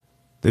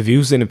The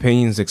views and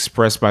opinions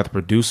expressed by the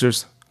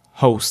producers,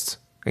 hosts,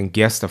 and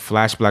guests of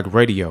Flash Black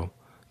Radio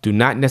do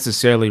not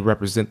necessarily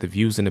represent the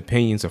views and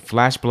opinions of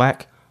Flash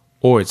Black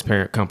or its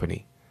parent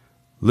company.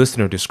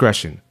 Listener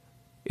discretion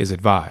is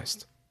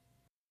advised.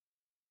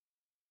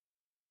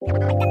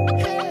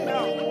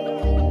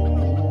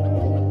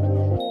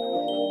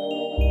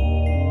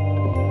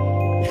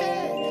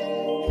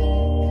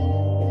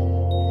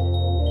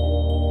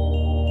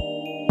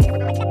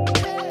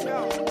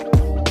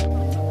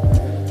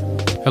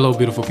 Hello,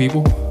 beautiful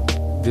people.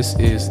 This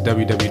is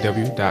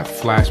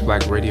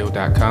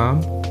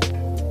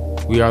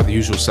www.flashblackradio.com. We are the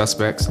usual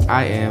suspects.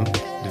 I am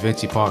Da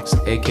Vinci Parks,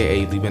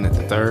 aka Lee Bennett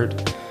III.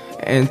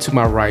 And to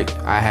my right,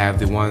 I have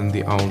the one,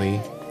 the only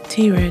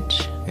T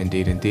Rich.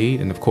 Indeed, indeed.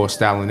 And of course,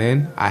 styling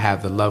in, I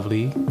have the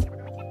lovely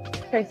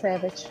Trey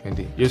Savage.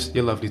 Indeed.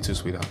 You're lovely too,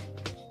 sweetheart.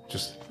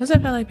 Just What does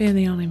it feel like being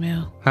the only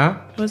male? Huh?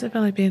 What does it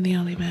feel like being the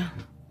only male?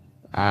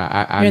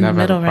 I You're in the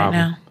never have middle a right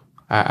problem. now.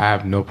 I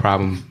have no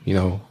problem,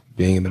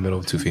 being in the middle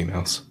of two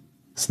females.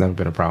 It's never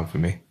been a problem for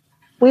me.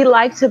 We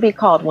like to be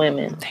called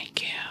women.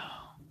 Thank you.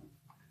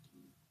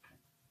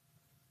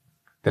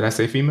 Did I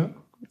say female?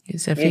 You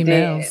said You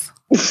females.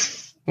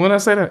 When did I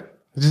say that?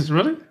 Just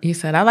really? You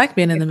said I like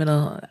being in the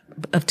middle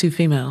of two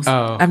females.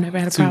 Oh, I've never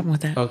had a problem with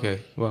that.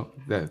 Okay, well,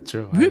 that's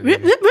true. No,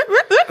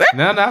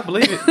 I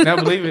believe it. I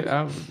believe it.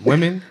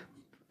 Women,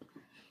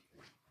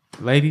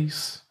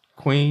 ladies,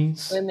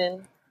 queens,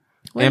 Women.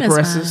 Women's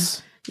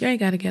empresses. fine. You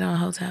ain't got to get all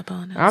hotep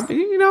on us.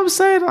 What I'm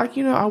saying? Like,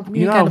 you I got to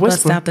bust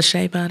whisper. out the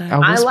shea butter.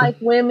 I like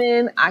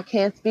women. I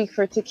can't speak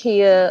for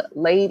Takia.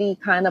 Lady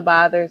kind of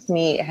bothers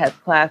me. It has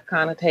class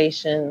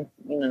connotations.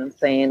 You know what I'm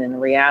saying? And the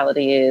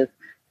reality is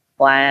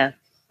class.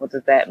 What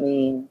does that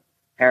mean?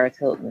 Paris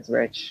Hilton is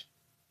rich.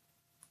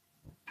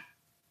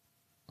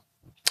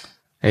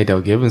 Hey,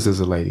 Del Gibbons is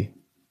a lady.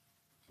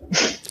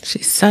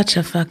 She's such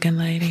a fucking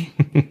lady.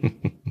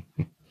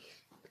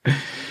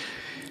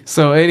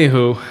 So,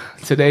 anywho,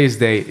 today's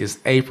date is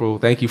April.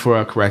 Thank you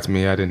for correcting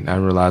me. I didn't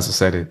realize I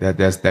said it.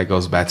 That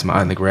goes back to my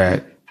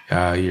undergrad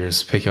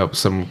years. Pick up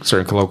some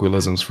certain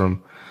colloquialisms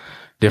from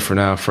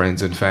different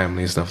friends and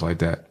family and stuff like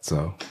that.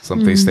 So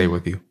some things stay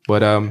with you. But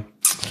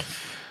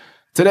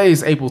today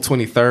is April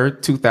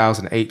 23rd,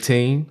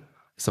 2018.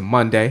 It's a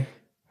Monday.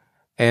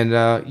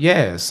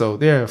 And so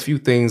there are a few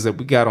things that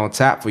we got on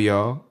tap for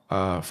y'all.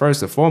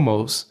 First and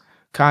foremost,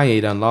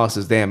 Kanye done lost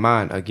his damn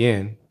mind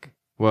again.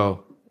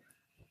 Well,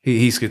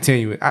 he's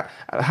continuing.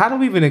 How do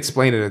we even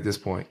explain it at this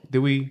point?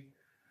 Do we,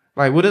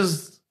 can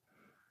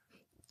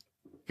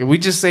we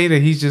just say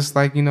that he's just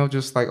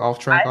just off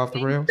track, off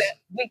the rails?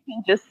 We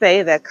can just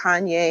say that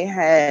Kanye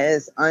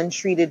has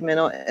untreated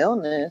mental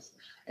illness,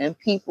 and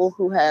people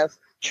who have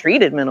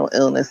treated mental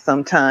illness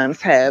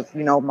sometimes have,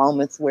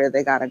 moments where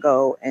they got to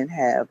go and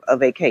have a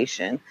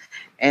vacation.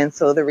 And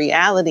so the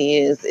reality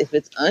is, if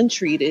it's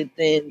untreated,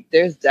 then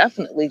there's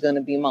definitely going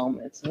to be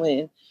moments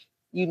when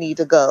you need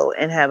to go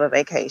and have a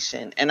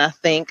vacation. And I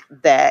think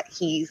that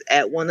he's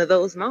at one of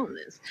those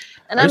moments.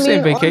 And Are you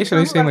saying vacation?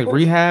 Are you saying like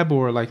rehab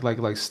or like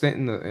stint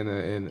in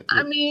a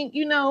I mean,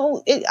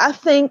 I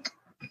think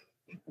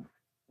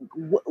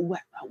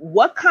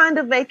what kind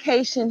of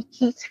vacation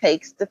he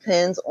takes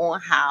depends on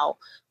how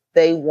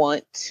they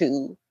want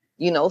to,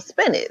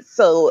 spend it.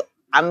 So,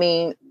 I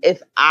mean,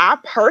 if I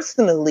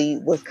personally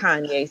was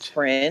Kanye's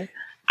friend,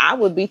 I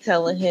would be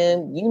telling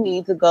him, you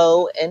need to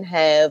go and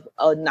have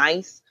a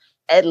nice,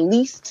 at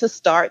least to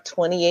start,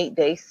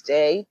 28-day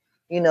stay,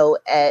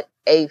 at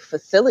a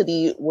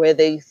facility where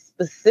they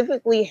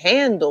specifically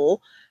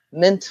handle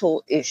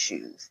mental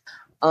issues.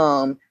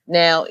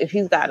 Now, if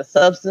he's got a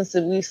substance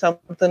abuse,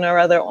 something or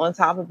other on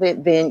top of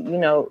it, then,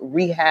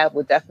 rehab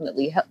would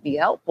definitely be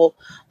helpful.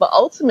 But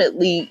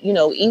ultimately,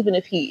 even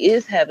if he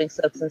is having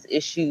substance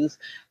issues,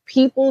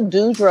 people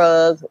do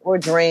drugs or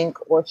drink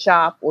or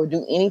shop or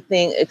do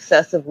anything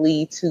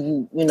excessively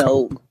to,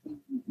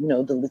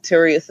 the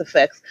deleterious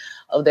effects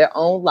of their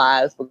own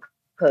lives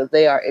because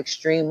they are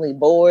extremely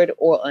bored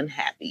or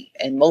unhappy.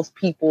 And most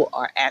people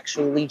are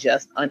actually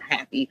just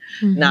unhappy,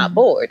 not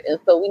bored. And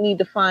so we need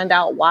to find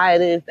out why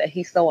it is that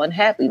he's so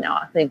unhappy. Now,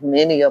 I think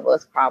many of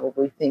us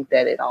probably think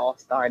that it all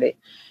started,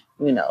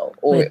 or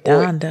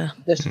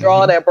the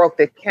straw that broke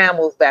the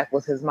camel's back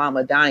was his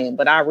mama dying.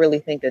 But I really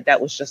think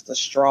that was just a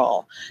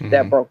straw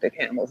that broke the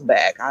camel's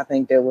back. I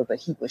think there was a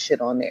heap of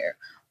shit on there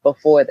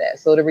before that.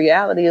 So the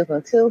reality is,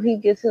 until he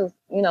gets his,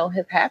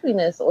 his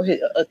happiness or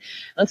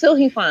until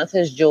he finds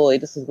his joy,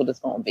 this is what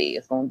it's going to be.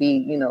 It's going to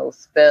be,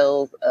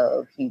 spells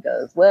of he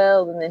does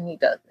well and then he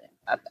doesn't.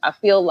 I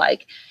feel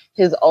like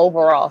his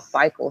overall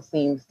cycle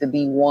seems to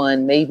be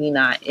one, maybe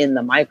not in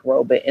the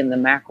micro, but in the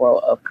macro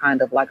of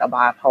kind of like a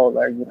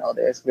bipolar.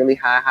 There's really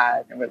high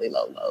highs and really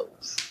low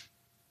lows.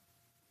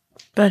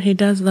 But he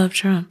does love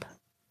Trump.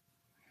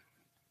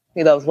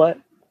 He loves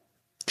what?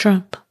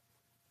 Trump.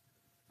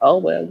 Oh,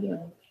 well,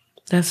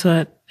 That's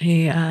what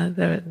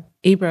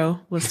Ebro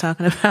was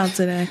talking about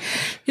today.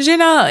 Because,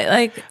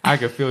 I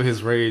could feel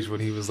his rage when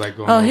he was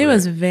going. Oh, he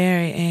was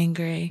very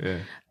angry. Yeah.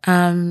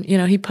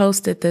 He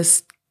posted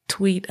this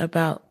tweet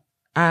about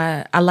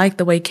I like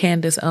the way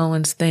Candace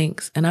Owens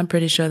thinks, and I'm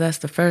pretty sure that's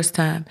the first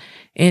time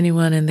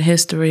anyone in the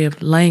history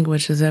of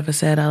language has ever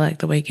said, I like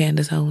the way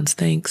Candace Owens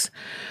thinks.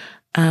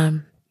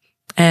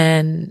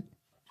 And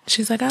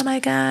she's like, oh my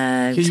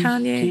God, Can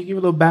Kanye. you give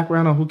a little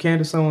background on who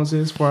Candace Owens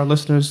is for our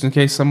listeners, in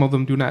case some of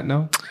them do not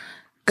know?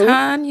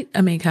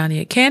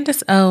 Kanye.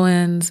 Candace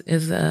Owens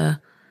is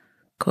a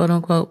quote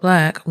unquote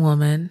Black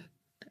woman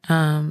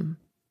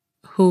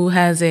who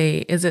has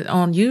is it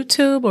on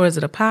YouTube or is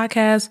it a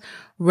podcast?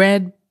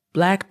 Red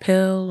Black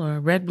Pill or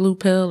Red Blue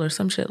Pill or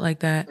some shit like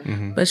that.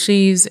 Mm-hmm. But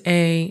she's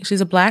a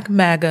Black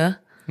MAGA.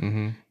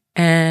 Mm-hmm.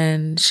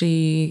 And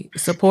she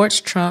supports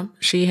Trump.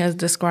 She has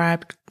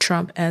described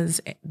Trump as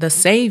the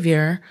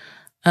savior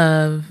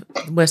of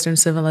Western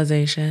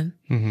civilization.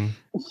 Mm-hmm.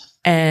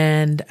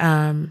 And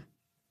I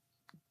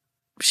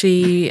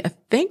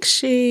think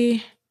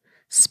she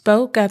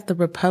spoke at the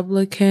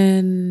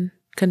Republican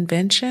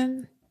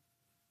convention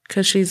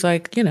because she's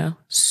like,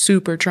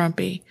 super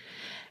Trumpy.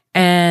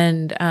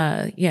 And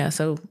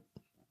so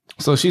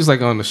she's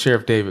like on the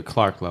Sheriff David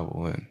Clark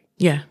level then.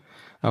 Yeah.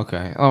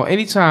 Okay. Oh,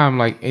 anytime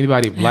like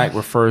anybody Black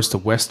refers to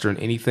Western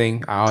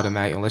anything, I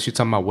automatically, unless you're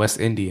talking about West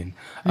Indian,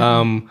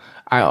 I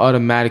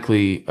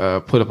automatically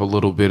put up a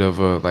little bit of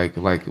a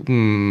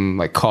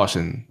like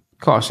caution.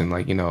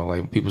 Like,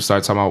 like people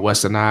start talking about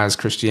westernized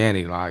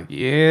Christianity, like,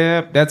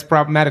 yeah, that's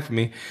problematic for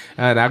me.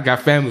 And I've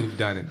got family who've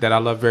done it that I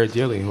love very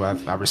dearly, who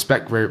I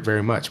respect very,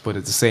 very much. But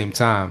at the same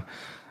time,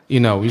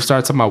 we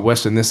start talking about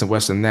Western this and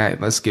Western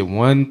that. Let's get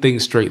one thing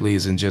straight,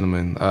 ladies and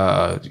gentlemen.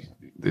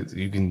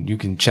 You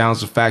can challenge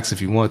the facts if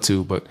you want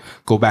to, but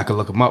go back and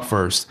look them up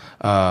first.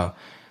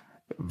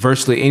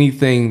 Virtually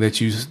anything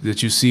that you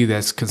see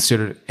that's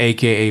considered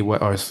AKA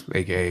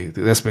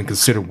that's been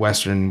considered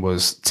Western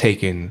was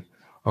taken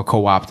or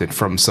co-opted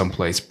from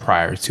someplace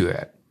prior to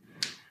that.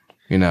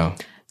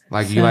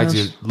 Like you like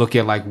to look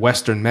at like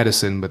Western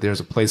medicine, but there's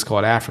a place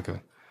called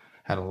Africa.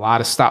 Had a lot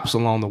of stops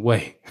along the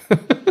way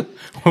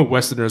where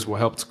Westerners were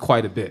helped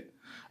quite a bit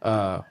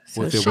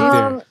with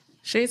their.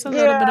 She's a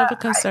little bit of a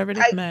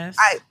conservative mess.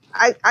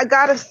 I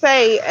gotta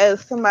say,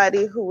 as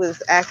somebody who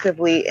is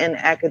actively in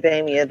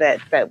academia,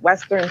 that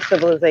Western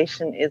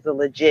civilization is a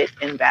legit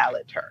and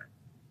valid term.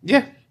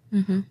 Yeah.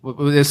 Mm-hmm. But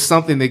there's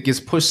something that gets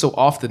pushed so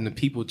often that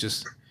people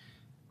just,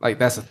 like,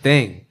 that's a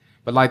thing.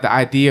 But like the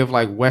idea of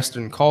like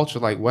Western culture,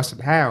 like Western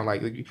how,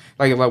 like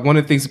one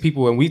of the things that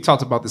people, and we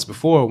talked about this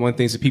before, one of the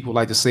things that people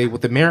like to say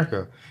with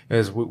America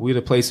is we're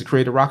the place that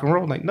created rock and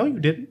roll. Like, no, you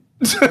didn't.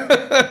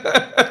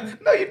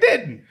 No, you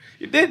didn't.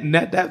 You didn't.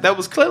 That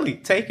was clearly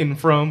taken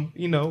from,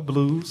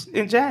 blues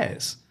and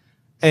jazz.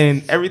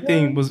 And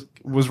everything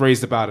was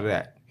raised up out of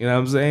that. You know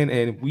what I'm saying?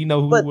 And we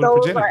know who but would have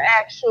those projected. Are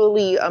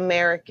actually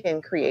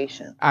American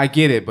creations. I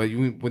get it, but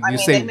when you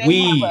say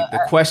we,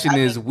 the question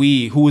is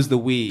we. Who is the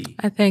we?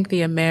 I think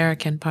the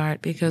American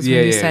part, because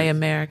when you say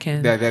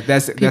American,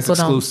 that's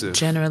exclusive. Don't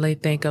generally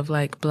think of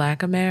like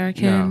Black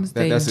Americans.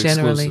 No, that's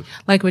generally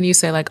exclusive. Like when you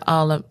say like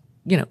all,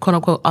 quote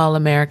unquote all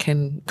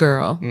American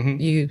girl,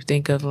 you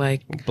think of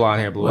like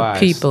blonde hair, blue eyes.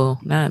 People,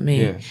 not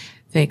me. Yeah.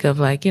 Think of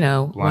like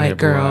white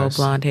girl,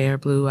 blonde hair,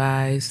 blue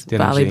eyes,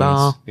 denim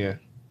volleyball. Jeans. Yeah.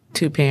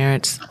 2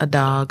 parents, a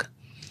dog.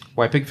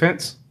 White picket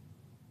fence?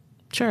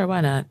 Sure, why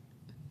not?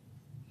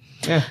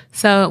 Yeah.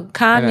 So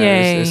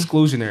Kanye... It's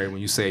exclusionary when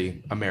you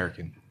say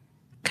American.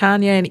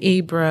 Kanye and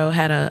Ebro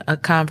had a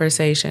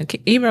conversation.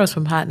 Ebro's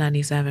from Hot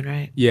 97,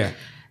 right? Yeah.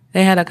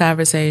 They had a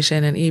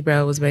conversation and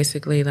Ebro was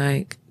basically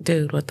like,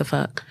 dude, what the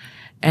fuck?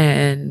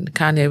 And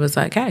Kanye was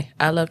like, hey,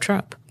 I love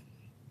Trump.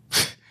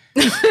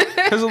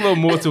 There's a little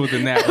more to it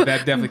than that, but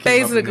that definitely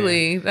came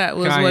basically up that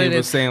was Kanye what it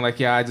was is. saying like,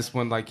 yeah, I just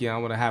want I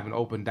want to have an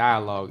open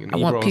dialogue, and I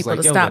Ebro want was people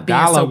like, to stop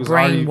being so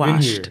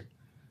brainwashed.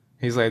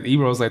 He's like,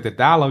 Ebro's like, the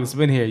dialogue's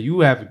been here,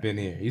 you haven't been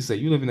here. He said,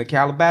 you live in the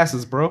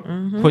Calabasas, bro.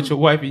 Mm-hmm. Put your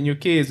wife and your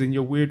kids in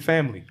your weird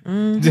family.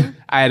 Mm-hmm.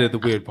 I added the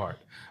weird part.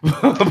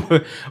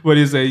 But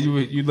he said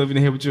you living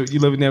here with your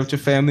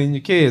family and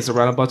your kids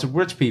around a bunch of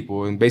rich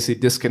people and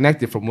basically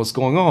disconnected from what's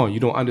going on. You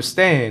don't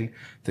understand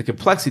the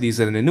complexities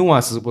and the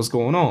nuances of what's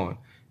going on.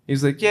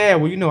 He's like, yeah,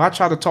 well, I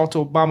tried to talk to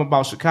Obama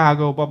about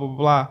Chicago, blah, blah,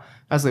 blah.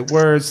 I was like,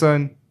 word,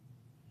 son.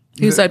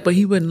 He's like, but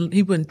he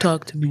wouldn't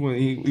talk to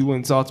me. He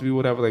wouldn't talk to me,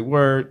 whatever, like,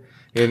 word.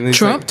 And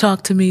Trump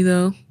talked to me,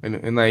 though.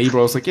 And like,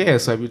 Ebro's like, yeah,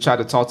 so if you try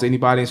to talk to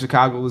anybody in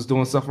Chicago who's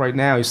doing stuff right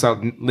now, you start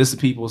listen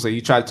to people, say,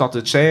 you try to talk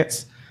to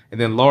Chance. And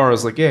then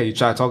Laura's like, yeah, you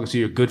try talking to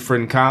your good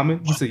friend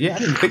Common. He said, yeah, I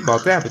didn't think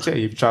about that, but yeah,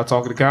 you try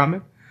talking to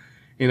Common.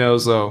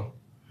 So.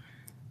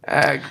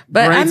 But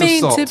I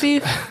mean,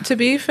 to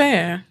be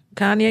fair,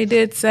 Kanye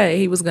did say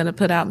he was going to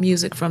put out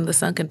music from the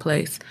sunken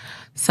place.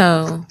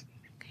 So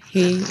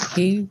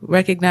he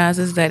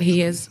recognizes that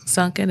he is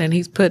sunken, and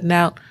he's putting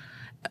out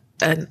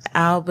an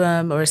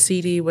album or a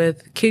CD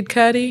with Kid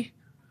Cudi,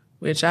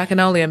 which I can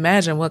only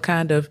imagine what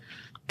kind of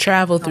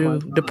travel through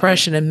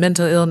depression and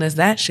mental illness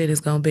that shit is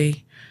going to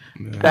be.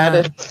 That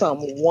is some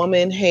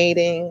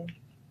woman-hating,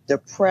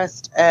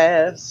 depressed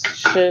ass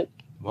shit.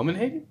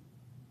 Woman-hating?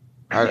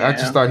 I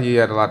just thought he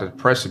had a lot of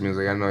depression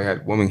music. I know he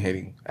had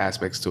woman-hating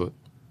aspects to it.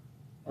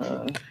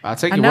 I'll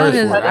take I your know word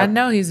his. for it. I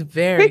know he's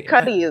very. Kid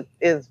Cudi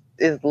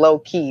is low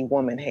key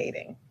woman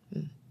hating.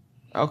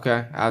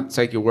 Okay, I'll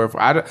take your word for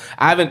it.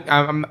 I haven't.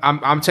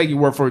 I'm taking your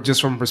word for it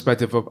just from a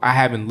perspective of I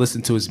haven't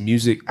listened to his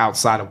music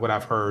outside of what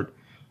I've heard,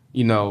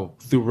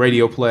 through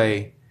radio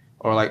play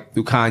or like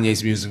through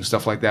Kanye's music and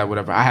stuff like that.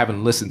 Whatever. I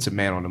haven't listened to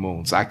Man on the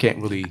Moon, so I can't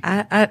really.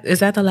 Is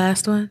that the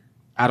last one?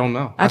 I don't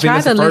know. I think tried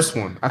that's the to first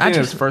listen- one. I I think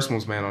just- the first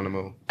one's Man on the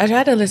Moon. I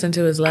tried to listen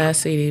to his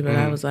last CD, but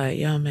I was like,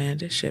 "Yo, man,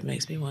 this shit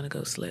makes me want to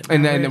go slip." my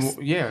And then, wrist."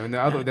 and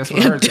the other, that's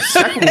what I heard. The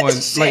second one,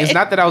 like, it's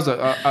not that I was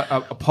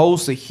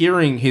opposed to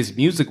hearing his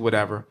music,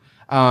 whatever.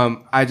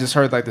 I just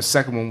heard like the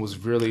second one was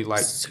really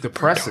like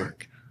depressing,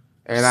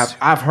 and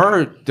I've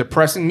heard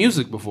depressing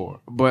music before,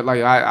 but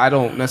like I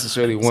don't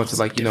necessarily want to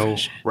like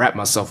wrap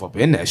myself up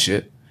in that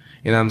shit.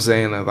 You know what I'm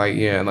saying?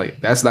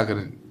 Like that's not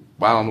gonna.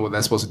 Well, I don't know what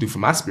that's supposed to do for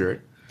my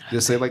spirit.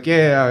 Just say like,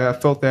 I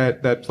felt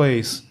that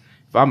place.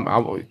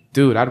 If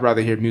dude, I'd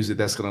rather hear music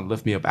that's gonna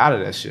lift me up out of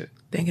that shit.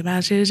 Think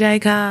about you, J.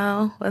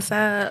 Cole. What's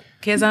up?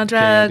 Kids on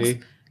drugs,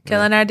 Candy.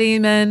 killing our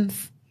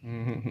demons.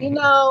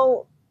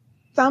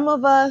 Some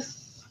of us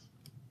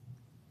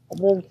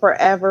will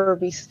forever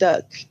be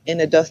stuck in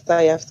a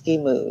Dostoevsky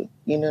mood.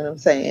 You know what I'm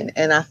saying?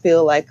 And I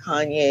feel like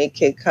Kanye,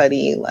 Kid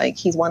Cudi, like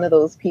he's one of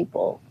those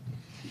people.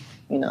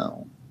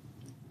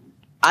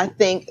 I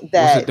think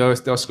that. What's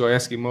the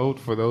Dostoevsky mode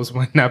for those who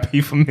might not be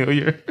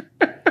familiar?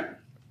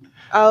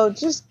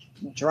 Just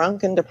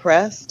drunk and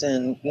depressed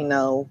and,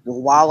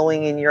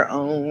 wallowing in your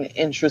own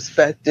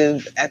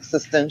introspective,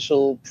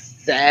 existential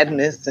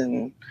sadness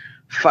and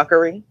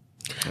fuckery.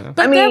 Yeah.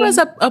 But there was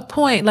a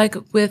point, like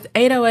with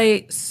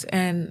 808s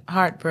and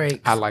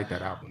Heartbreaks. I like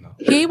that album, though.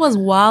 He was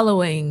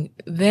wallowing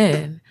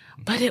then,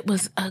 but it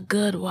was a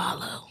good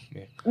wallow.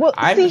 Yeah. Well,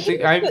 I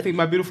even think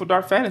My Beautiful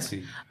Dark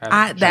Fantasy.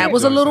 That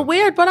was a little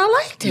weird, but I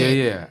liked it.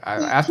 Yeah.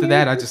 After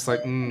that, I just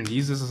like,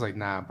 Jesus is like,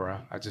 nah, bro.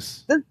 I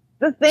just...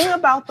 The thing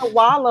about the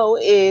wallow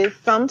is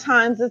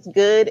sometimes it's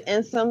good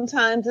and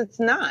sometimes it's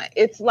not.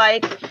 It's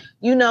like,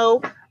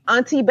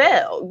 Auntie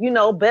Belle,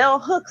 Bell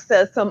Hooks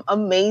says some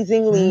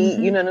amazingly,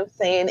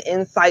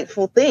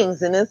 insightful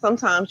things. And then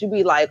sometimes you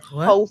be like,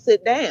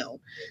 sit down.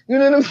 You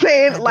know what I'm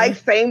saying? Okay. Like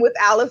same with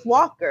Alice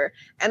Walker.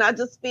 And I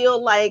just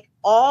feel like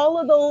all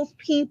of those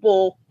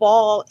people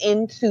fall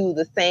into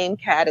the same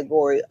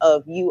category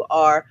of you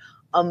are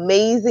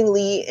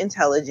amazingly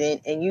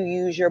intelligent and you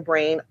use your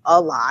brain a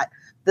lot.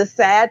 The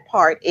sad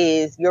part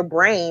is your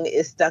brain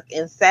is stuck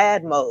in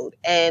sad mode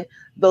and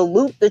the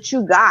loop that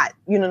you got,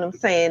 you know what I'm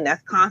saying,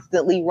 that's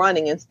constantly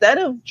running. Instead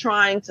of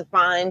trying to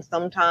find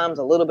sometimes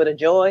a little bit of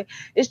joy,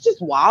 it's just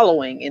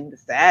wallowing in the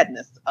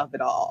sadness of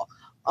it all.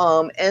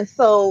 And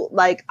so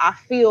like, I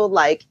feel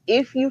like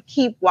if you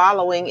keep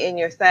wallowing in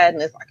your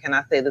sadness, I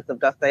cannot say this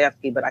of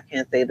Dostoevsky, but I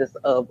can say this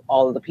of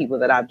all of the people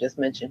that I've just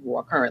mentioned who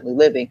are currently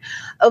living.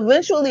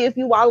 Eventually, if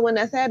you wallow in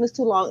that sadness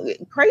too long,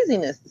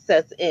 craziness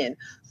sets in.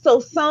 So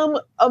some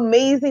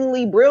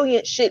amazingly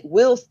brilliant shit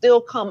will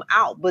still come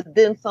out, but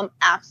then some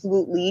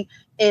absolutely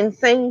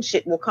insane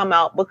shit will come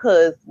out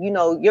because,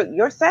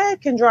 your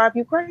sad can drive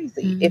you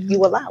crazy if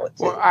you allow it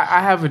to. Well, I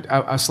have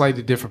a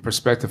slightly different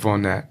perspective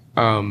on that.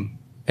 I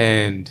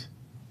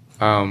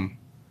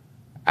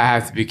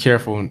have to be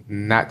careful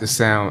not to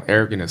sound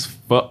arrogant as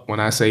fuck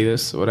when I say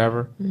this or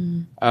whatever.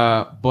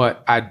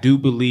 But I do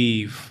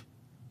believe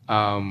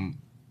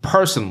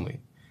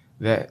personally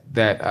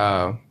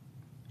that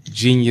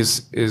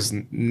genius is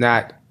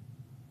not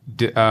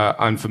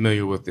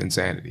unfamiliar with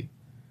insanity.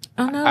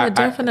 Oh no, it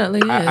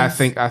definitely is. I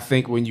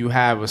think when you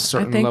have a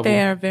certain level,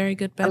 they are very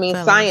good.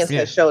 Science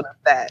has showed us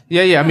that.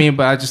 Yeah. I mean,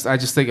 but I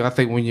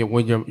think when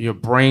your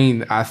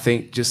brain, I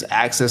think, just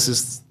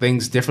accesses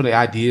things differently,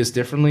 ideas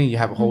differently. You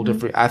have a whole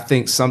different. I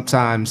think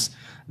sometimes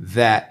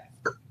that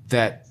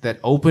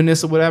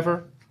openness or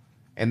whatever,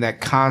 and that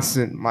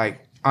constant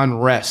like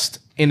unrest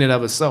in and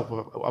of itself,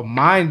 a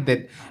mind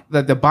that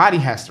the body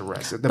has to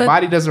rest. If the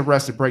body doesn't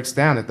rest, it breaks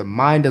down. If the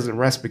mind doesn't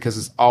rest because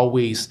it's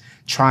always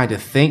trying to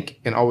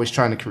think and always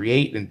trying to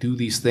create and do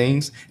these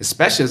things,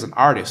 especially as an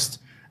artist,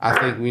 I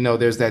think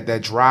there's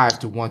that drive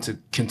to want to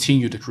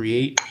continue to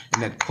create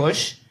and that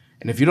push.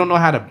 And if you don't know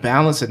how to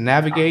balance and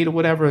navigate or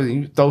whatever, and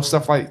you throw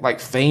stuff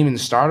like fame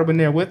and stardom in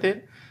there with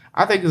it,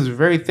 I think it's a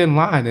very thin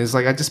line. It's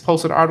like I just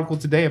posted an article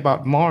today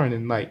about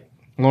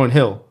Lauryn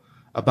Hill,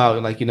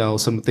 about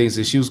some of the things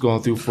that she was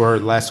going through for her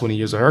last 20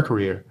 years of her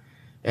career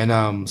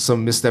and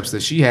some missteps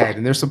that she had.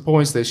 And there's some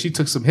points that she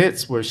took some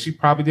hits where she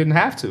probably didn't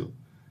have to.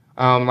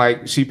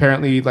 Like she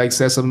apparently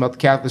said something about the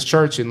Catholic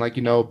Church and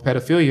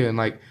pedophilia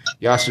and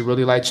y'all should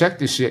really check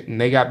this shit. And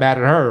they got mad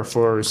at her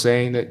for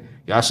saying that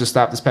y'all should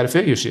stop this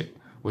pedophilia shit,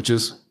 which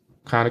is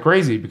kind of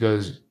crazy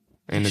because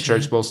ain't the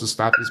church supposed to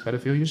stop this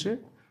pedophilia shit?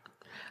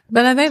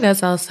 But I think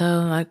that's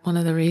also one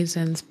of the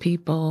reasons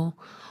people,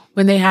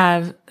 when they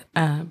have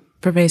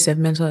pervasive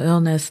mental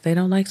illness, they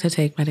don't like to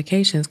take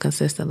medications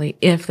consistently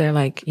if they're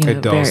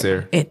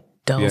it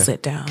dulls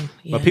it down.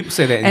 Yeah. But people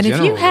say that and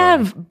general, if you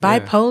have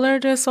bipolar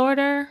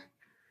disorder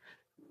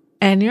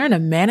and you're in a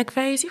manic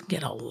phase, you can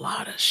get a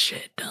lot of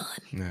shit done.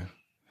 Yeah.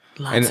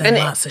 Lots And- and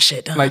lots of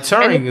shit done. Like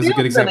Turing is a good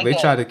feels example.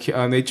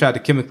 good They tried to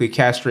chemically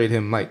castrate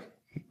him, like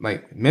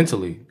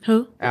mentally.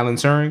 Who? Alan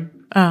Turing.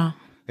 Oh,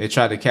 They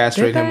tried to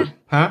castrate Did him. they?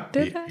 Huh?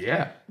 Did they?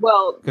 Yeah.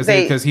 Well,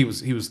 Because he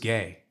was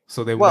gay.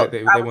 So they wanted to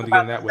get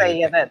him that way.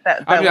 Yeah,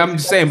 that I'm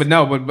just saying,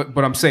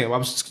 but I'm saying I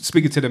was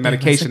speaking to the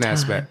medication time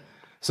aspect.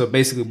 So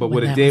basically, but what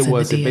when it that did was in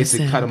was the it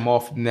basically DSM. cut him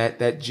off from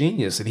that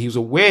genius, and he was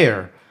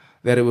aware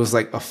that it was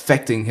like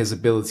affecting his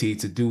ability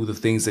to do the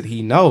things that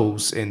he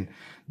knows, and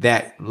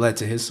that led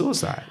to his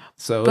suicide.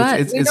 So But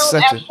it's we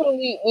such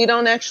we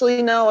don't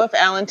actually know if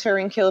Alan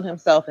Turing killed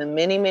himself, and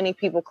many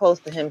people close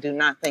to him do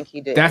not think he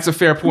did. that's a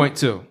fair point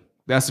too.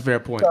 That's a fair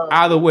point. So-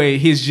 Either way,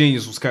 his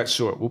genius was cut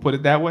short. We'll put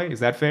it that way.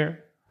 Is that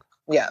fair?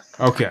 Yes.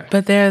 Okay.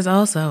 but there's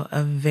also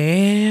a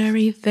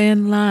very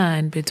thin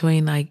line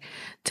between like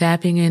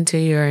tapping into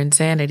your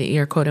insanity,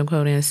 your quote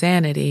unquote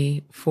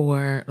insanity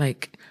for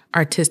like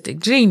artistic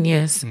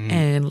genius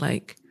and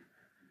like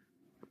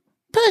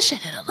pushing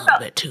it a little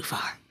bit too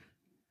far.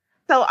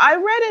 So I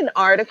read an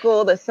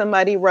article that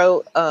somebody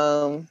wrote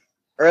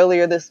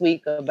earlier this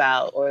week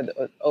about, or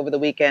over the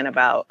weekend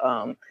about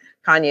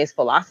Kanye's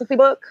philosophy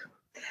book,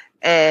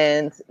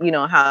 and you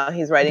know how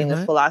he's writing this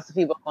What?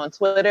 philosophy book on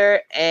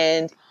Twitter.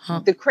 And Huh.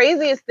 the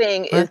craziest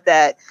thing is What?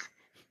 that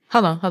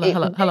Hold on.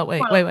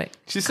 Wait.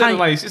 She said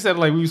Kanye- she said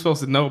we were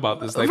supposed to know about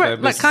this. Like Right,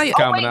 that. like This is Kanye-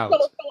 common wait,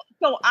 knowledge.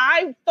 so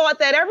I thought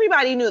that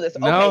everybody knew this.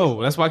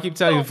 No, that's why I keep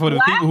telling you, for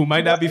the people who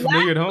might not be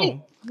familiar at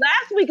home.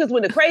 Last week is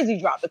when the crazy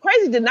dropped. The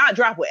crazy did not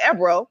drop with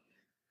Ebro.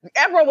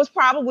 Ebro was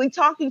probably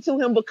talking to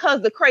him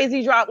because the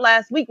crazy dropped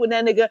last week when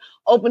that nigga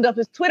opened up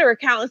his Twitter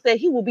account and said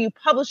he will be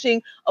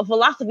publishing a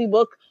philosophy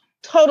book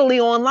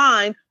totally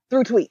online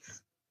through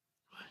tweets.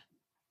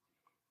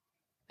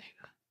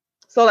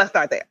 So let's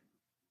start there.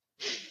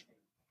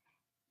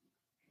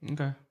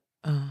 Okay.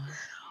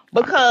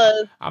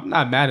 Because I'm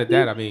not mad at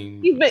that. I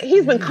mean,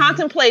 he's been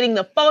contemplating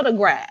the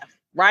photograph,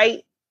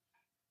 right?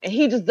 And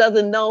he just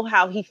doesn't know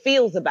how he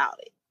feels about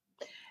it.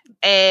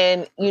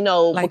 And you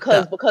know, Like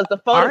because the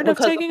the art photo, of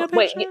taking a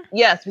picture?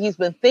 yes, he's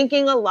been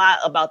thinking a lot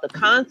about the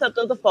concept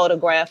of the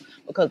photograph,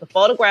 because the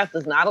photograph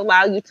does not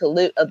allow you to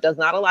live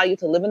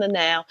in the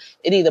now.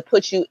 It either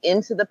puts you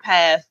into the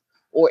past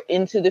or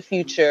into the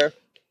future.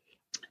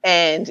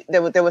 And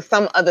there was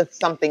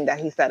something that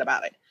he said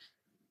about it.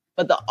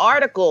 But the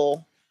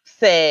article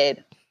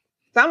said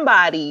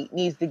somebody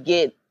needs to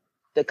get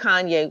the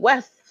Kardashian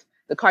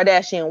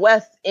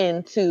West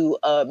into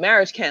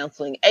marriage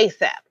counseling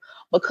ASAP.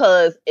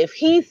 Because if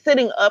he's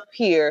sitting up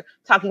here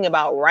talking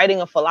about writing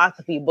a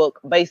philosophy book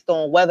based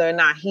on whether or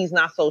not he's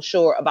not so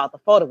sure about the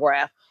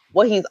photograph,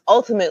 what he's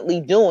ultimately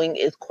doing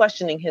is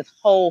questioning his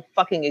whole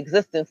fucking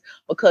existence,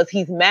 because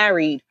he's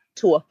married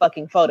to a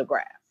fucking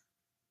photograph.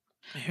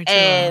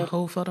 And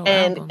whole photo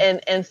album.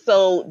 And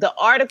so the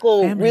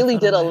article Family really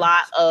did a photo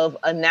lot of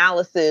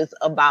analysis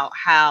about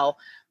how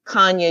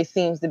Kanye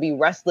seems to be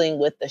wrestling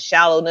with the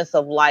shallowness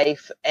of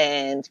life,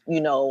 and you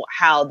know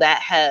how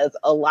that has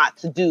a lot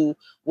to do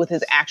with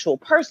his actual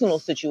personal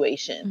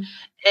situation.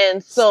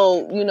 And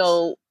so, you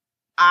know,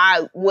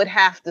 I would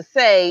have to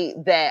say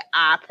that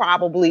I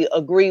probably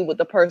agree with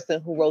the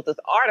person who wrote this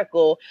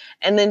article.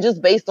 And then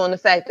just based on the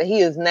fact that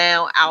he is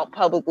now out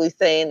publicly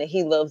saying that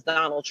he loves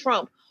Donald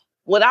Trump,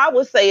 what I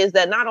would say is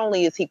that not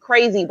only is he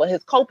crazy, but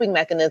his coping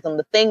mechanism,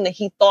 the thing that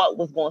he thought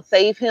was going to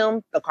save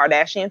him, the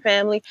Kardashian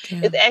family,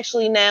 is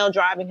actually now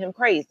driving him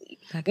crazy.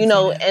 You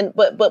know, and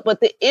but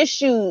the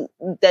issue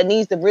that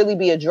needs to really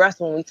be addressed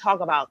when we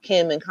talk about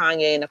Kim and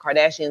Kanye and the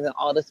Kardashians and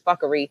all this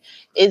fuckery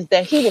is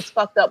that he was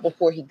fucked up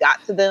before he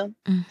got to them.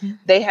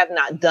 They have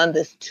not done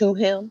this to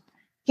him.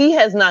 He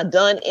has not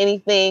done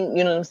anything,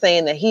 you know what I'm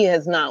saying, that he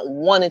has not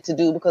wanted to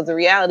do, because the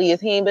reality is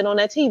he ain't been on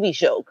that TV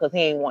show because he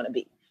ain't want to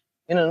be.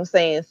 You know what I'm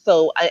saying?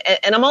 So,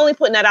 and I'm only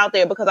putting that out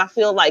there because I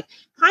feel like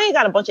Kanye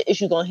got a bunch of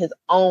issues on his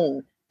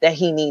own that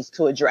he needs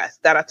to address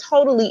that are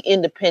totally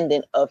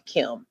independent of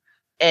Kim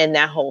and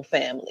that whole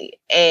family.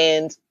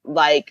 And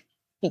like,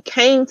 he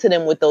came to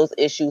them with those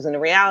issues, and the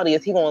reality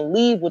is he's going to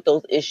leave with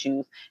those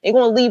issues. He's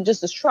going to leave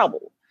just as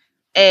trouble.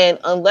 And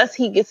unless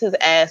he gets his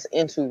ass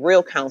into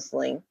real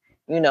counseling,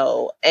 you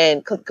know,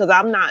 and because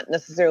I'm not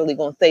necessarily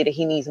going to say that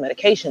he needs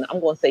medication.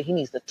 I'm going to say he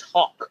needs to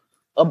talk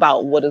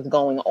about what is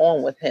going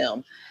on with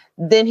him.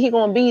 Then he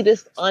gonna be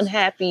this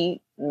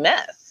unhappy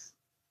mess.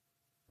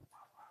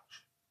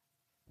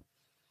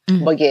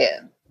 But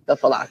yeah, the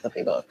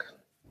philosophy book.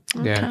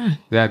 Yeah,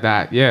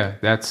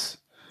 that's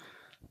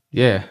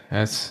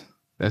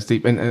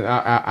deep. And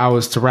I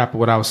was, to wrap up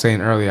what I was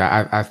saying earlier,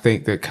 I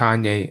think that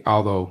Kanye,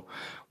 although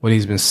what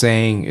he's been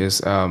saying is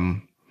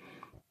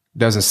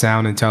doesn't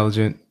sound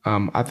intelligent,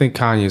 I think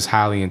Kanye is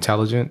highly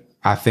intelligent.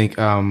 I think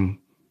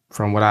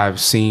from what I've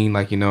seen,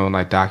 like, you know,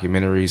 like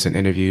documentaries and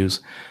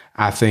interviews,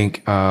 I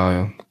think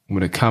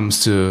when it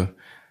comes to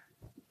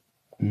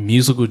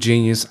musical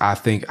genius, I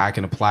think I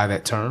can apply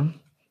that term.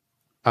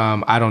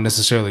 I don't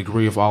necessarily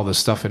agree with all the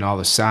stuff and all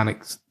the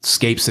sonic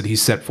scapes that he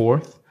set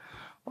forth.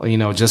 You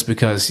know, just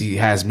because he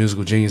has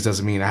musical genius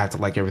doesn't mean I have to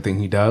like everything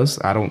he does.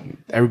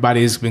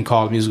 Everybody has been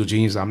called musical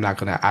genius.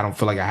 I don't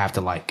feel like I have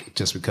to like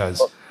just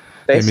because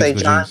They A say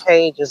musical John genius.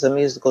 Cage is a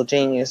musical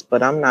genius,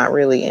 but I'm not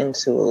really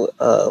into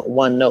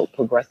one note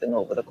progressing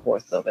over the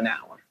course of an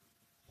hour.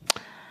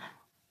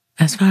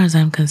 As far as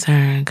I'm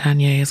concerned,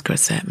 Kanye is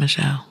Chrisette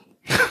Michelle.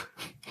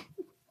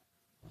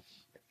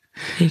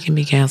 He can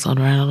be canceled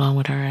right along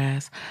with her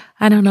ass.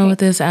 I don't know what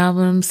this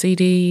album,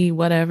 CD,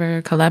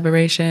 whatever,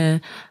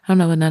 collaboration, I don't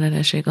know what none of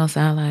that shit gonna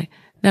sound like.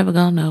 Never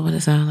gonna know what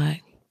it sound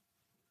like.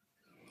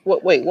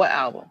 What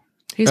album?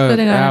 He's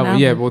putting out an album.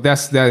 Yeah, well,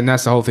 that's the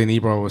whole thing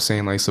Ebro was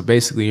saying. Like, so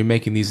basically, you're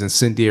making these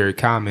incendiary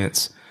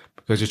comments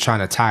because you're trying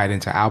to tie it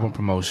into album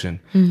promotion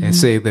and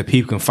say that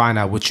people can find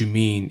out what you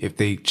mean if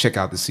they check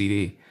out the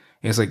CD.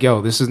 And it's like, yo,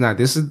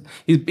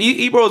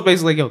 Ebro is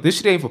basically like, yo, this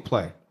shit ain't for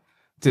play.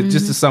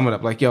 Just to sum it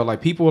up, like, yo,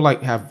 like people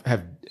like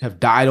have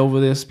died over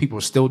this. People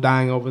are still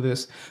dying over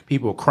this.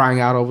 People are crying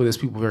out over this.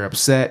 People are very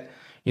upset.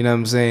 You know what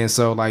I'm saying?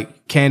 So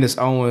like Candace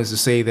Owens to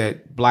say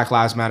that Black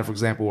Lives Matter, for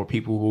example, were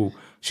people who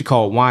she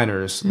called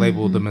whiners,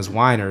 labeled them as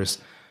whiners.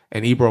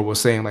 And Ebro was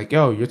saying like,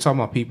 yo, you're talking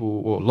about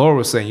people, well, Laura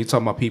was saying, you're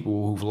talking about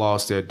people who've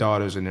lost their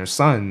daughters and their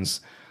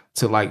sons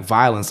to like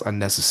violence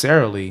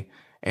unnecessarily.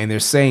 And they're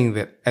saying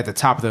that at the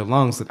top of their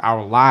lungs that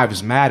our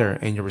lives matter.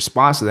 And your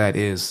response to that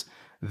is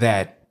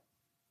that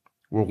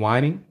we're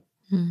whining.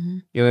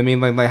 You know what I mean?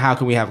 Like how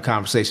can we have a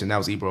conversation? That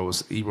was Ebro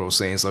was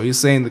saying. So he's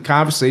saying the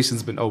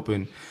conversation's been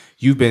open.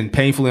 You've been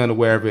painfully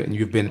unaware of it, and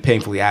you've been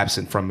painfully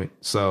absent from it.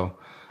 So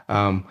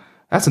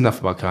that's enough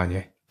about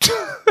Kanye.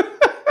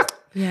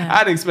 Yeah, I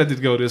didn't expect it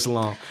to go this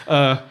long.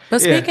 But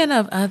speaking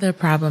of other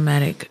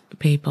problematic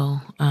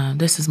people,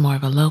 this is more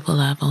of a local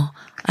level.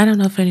 I don't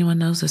know if anyone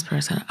knows this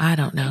person. I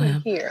don't know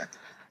him. Here.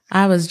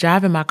 I was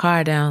driving my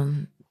car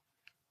down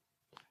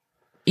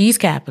East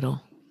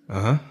Capitol.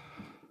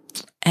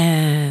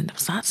 And there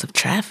was lots of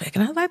traffic.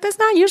 And I was like, that's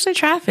not usually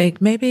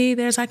traffic. Maybe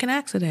there's like an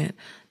accident.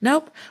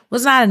 Nope,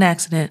 was not an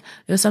accident.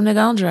 It was some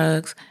nigga on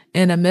drugs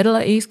in the middle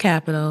of East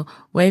Capitol,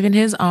 waving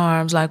his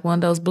arms like one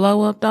of those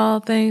blow-up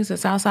doll things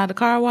that's outside the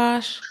car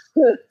wash.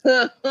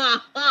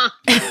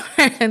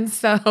 And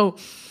so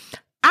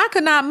I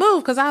could not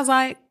move because I was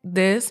like,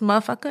 this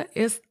motherfucker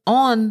is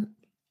on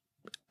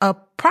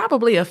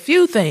probably a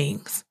few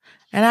things,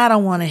 and I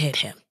don't want to hit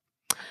him.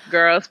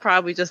 Girl, it's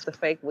probably just a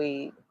fake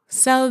weed.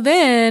 So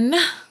then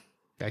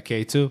that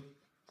K2.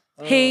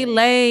 He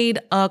laid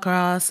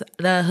across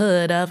the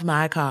hood of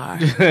my car.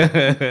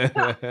 I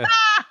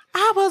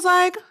was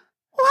like,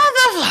 what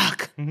the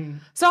fuck?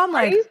 So I'm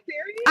like, are you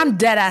serious? I'm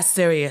dead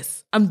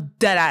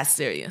ass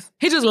serious.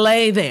 He just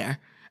lay there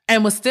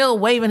and was still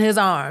waving his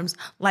arms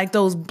like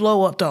those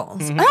blow up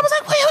dolls. And I was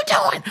like, what are you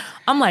doing?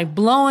 I'm like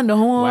blowing the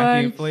horn.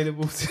 Wacky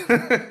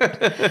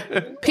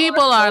inflatables.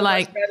 People are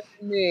like,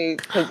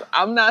 because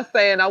I'm not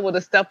saying I would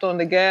have stepped on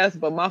the gas,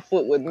 but my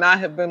foot would not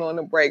have been on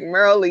the brake.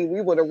 Merrily,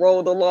 we would have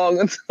rolled along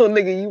until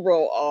nigga you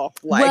roll off.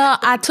 Like, well,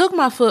 I took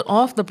my foot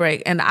off the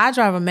brake and I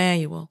drive a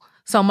manual.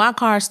 So my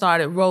car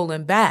started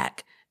rolling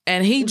back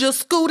and he just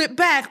scooted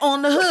back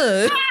on the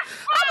hood.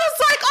 I was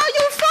like, are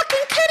you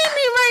fucking kidding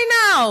me right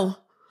now?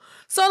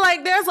 So,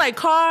 like, there's, like,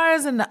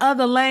 cars in the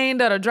other lane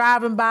that are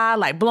driving by,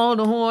 like, blowing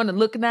the horn and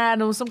looking at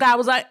them. Some guy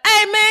was like,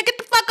 hey, man, get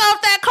the fuck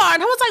off that car.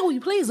 And I was like, will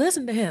you please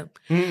listen to him?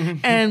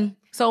 And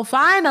so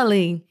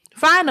finally,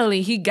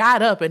 he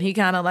got up and he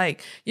kind of,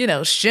 like, you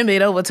know,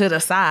 shimmied over to the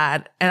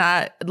side. And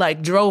I,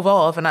 like, drove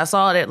off. And I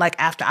saw that, like,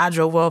 after I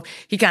drove off,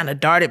 he kind of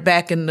darted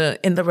back in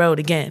the road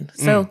again.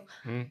 So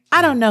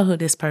I don't know who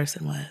this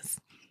person was.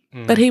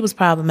 But he was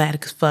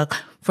problematic as fuck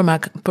for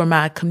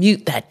my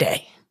commute that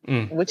day.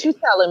 What you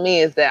telling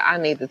me is that I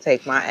need to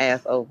take my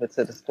ass over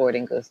to the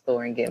sporting goods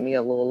store and get me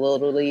a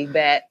little league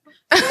bat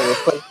to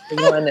replace the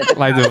one that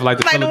like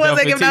the ones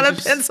they give out in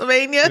teachers.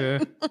 Pennsylvania. Yeah.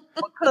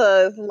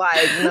 because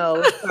like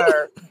no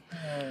sir.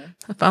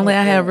 If only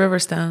I had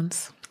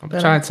Riverstones. I'm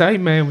trying to tell you,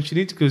 man, what you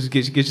need to do is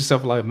get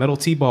yourself like a metal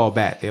T-ball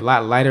bat. They're a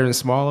lot lighter and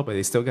smaller, but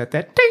they still got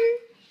that ding.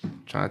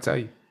 I'm trying to tell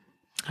you.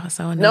 I was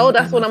so annoyed No, with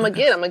that's that what I'm gonna motherfucker.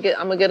 get.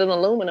 I'm gonna get an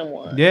aluminum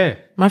one. Yeah.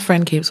 My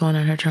friend keeps one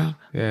in her trunk.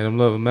 Yeah, them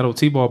little metal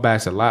T-ball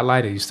bats are a lot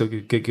lighter. You still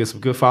get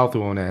some good follow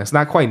through on that. It's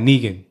not quite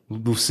Negan,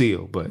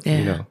 Lucille, but Yeah.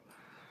 you know.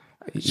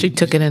 She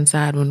took it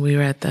inside when we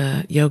were at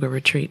the yoga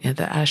retreat at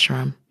the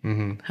ashram.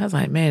 I was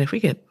like, man, if we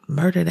get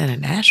murdered at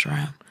an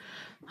ashram,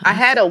 I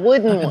had a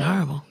wooden fucking one,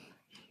 horrible.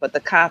 but the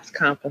cops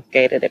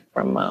confiscated it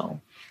from Mo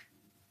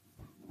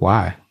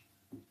Why?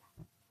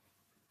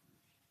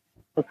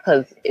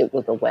 because it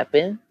was a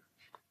weapon.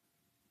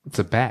 It's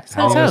a bat. So-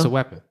 How is it a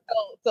weapon?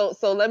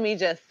 So let me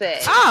just say.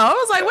 Oh, I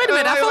was like, wait a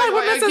minute. I feel like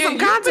we're missing some You're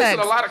missing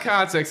context. a lot of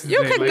context. You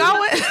today, can lady.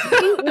 go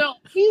in. No,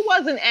 he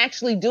wasn't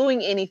actually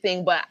doing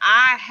anything, but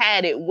I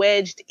had it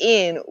wedged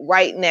in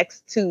right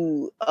next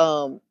to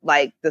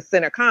like the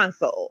center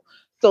console,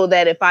 so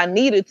that if I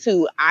needed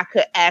to, I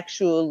could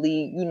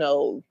actually, you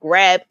know,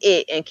 grab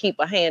it and keep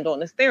a hand on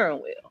the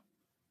steering wheel.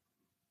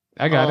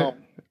 I got it.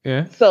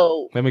 Yeah.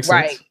 So That makes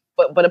right, sense.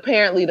 but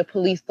apparently the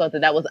police thought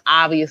that was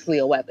obviously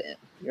a weapon.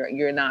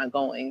 You're not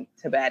going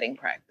to batting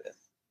practice.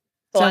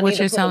 So I what need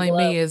to you're put a telling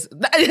glove me is,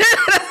 that's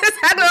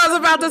what I was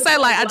about to say.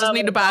 Like, I just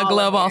need to buy a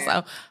glove also.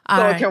 All so it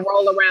right. can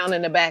roll around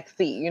in the back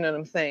seat. You know what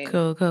I'm saying?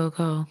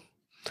 Cool.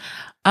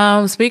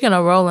 Speaking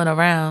of rolling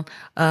around,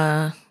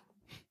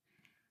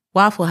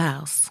 Waffle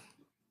House,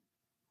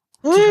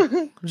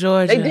 They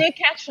Georgia, did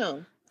catch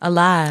him. I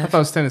alive. thought it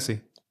was Tennessee.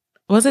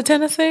 Was it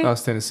Tennessee? I thought it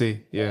was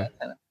Tennessee. Yeah.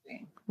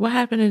 What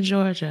happened in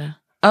Georgia?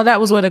 Oh, that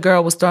was where the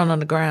girl was thrown on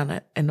the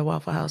ground in the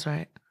Waffle House,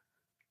 right?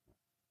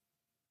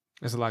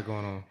 There's a lot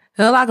going on.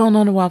 There's a lot going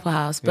on in the Waffle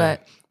House, Yeah.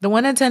 but the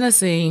one in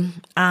Tennessee,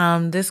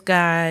 this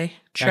guy,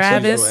 Actually,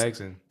 Travis, there's no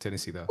eggs in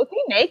Tennessee though. Was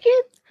he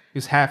naked? He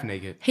was half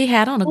naked. he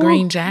had on a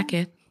green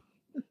jacket.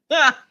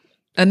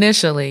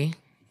 Initially,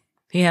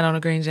 he had on a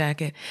green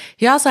jacket.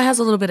 He also has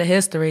a little bit of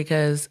history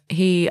because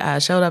he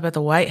showed up at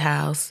the White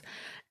House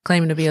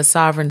claiming to be a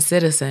sovereign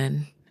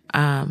citizen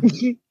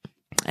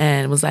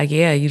and was like,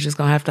 yeah, you're just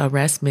going to have to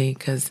arrest me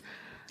because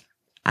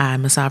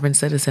I'm a sovereign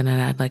citizen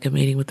and I'd like a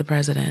meeting with the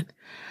president.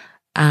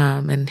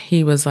 And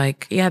he was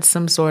like, he had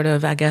some sort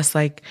of, I guess,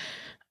 like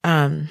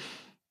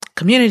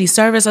community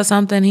service or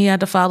something he had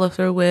to follow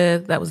through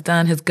with that was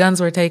done. His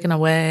guns were taken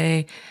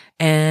away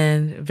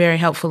and very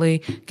helpfully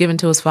given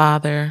to his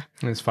father.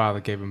 And his father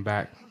gave him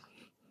back.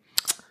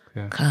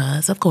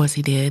 Because, of course,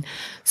 he did.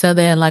 So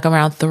then, like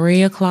around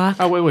 3 o'clock.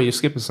 Oh, wait, you're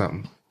skipping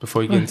something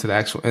before you get into the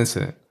actual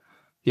incident.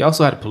 He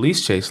also had a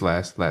police chase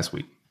last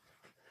week.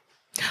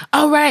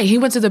 Oh, right. He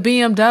went to the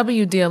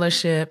BMW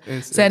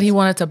dealership, said he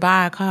wanted to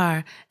buy a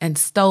car and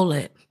stole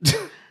it.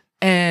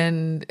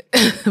 And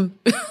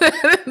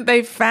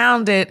they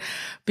found it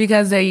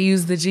because they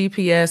used the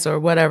GPS or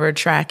whatever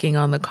tracking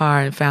on the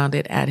car and found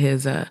it at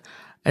his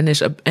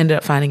ended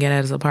up finding it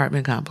at his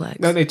apartment complex.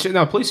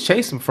 No, police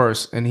chased him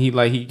first, and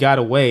he got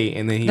away,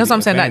 and then he. That's what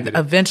I'm saying. Like, abandoned it.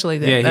 eventually,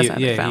 that's how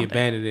they found he it.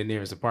 abandoned it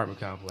near his apartment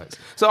complex.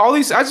 So all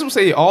these, I just want to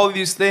say, all of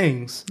these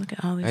things, Look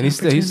at all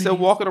these and he's still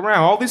walking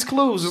around. All these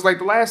clues, just like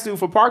the last dude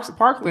for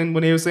Parkland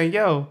when they were saying,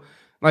 "Yo,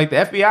 like the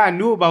FBI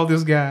knew about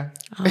this guy."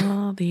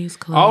 All these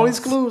clues. All these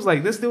clues,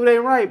 like this dude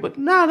ain't right, but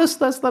nah, let's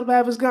let him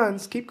have his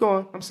guns. Keep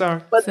going. I'm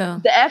sorry. But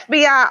So- the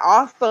FBI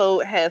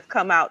also has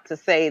come out to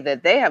say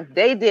that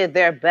they did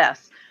their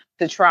best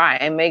to try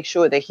and make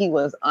sure that he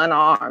was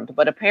unarmed.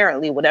 But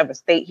apparently, whatever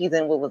state he's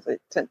in, whatever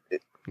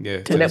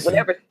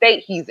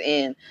state he's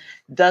in,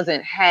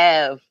 doesn't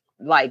have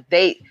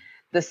the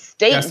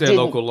state. That's their didn't-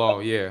 local law.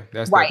 Yeah,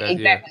 that's right, that,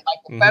 exactly.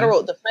 Yeah.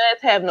 Like the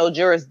feds have no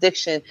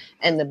jurisdiction,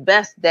 and the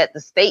best that the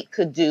state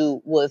could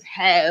do was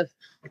have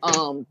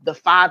the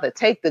father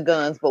take the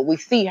guns. But we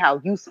see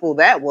how useful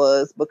that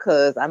was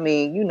because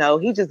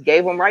he just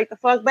gave them right the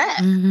fuck back.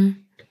 Mm-hmm.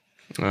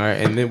 All right,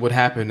 and then what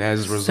happened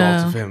as a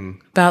result of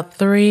him? About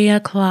 3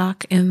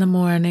 o'clock in the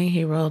morning,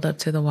 he rolled up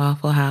to the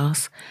Waffle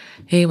House.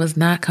 He was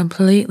not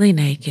completely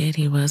naked.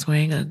 He was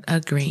wearing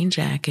a green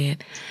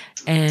jacket,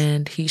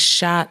 and he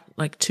shot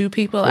like 2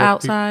 people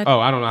outside. Oh,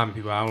 I don't know how many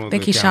people. I don't know. I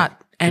think he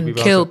shot and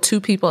killed 2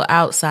 people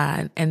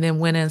outside, and then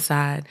went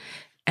inside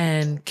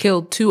and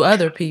killed 2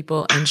 other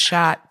people and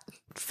shot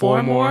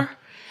 4 more.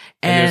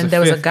 And there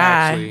was a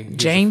guy, actually.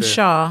 James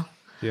Shaw.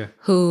 Yeah.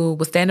 Who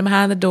was standing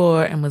behind the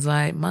door and was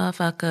like,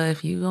 motherfucker,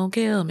 if you gonna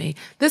kill me.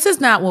 This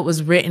is not what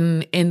was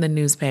written in the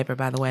newspaper,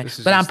 by the way,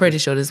 but I'm pretty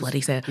sure this is what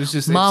he said. It's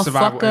just survival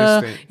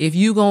motherfucker, instinct. if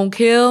you gonna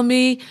kill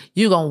me,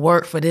 you gonna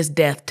work for this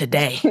death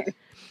today.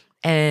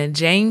 And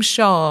James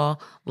Shaw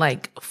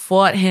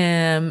fought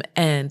him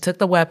and took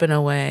the weapon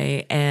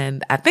away.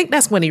 And I think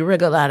that's when he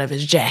wriggled out of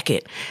his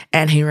jacket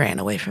and he ran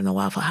away from the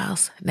Waffle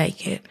House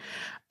naked.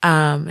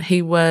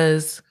 He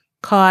was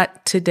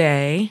caught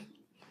today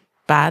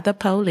by the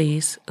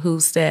police, who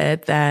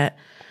said that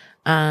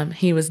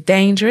he was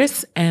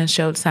dangerous and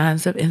showed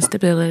signs of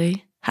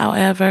instability.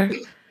 However,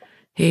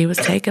 he was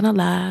taken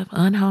alive,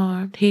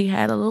 unharmed. He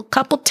had a little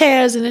couple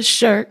tears in his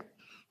shirt,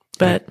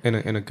 but and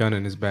a gun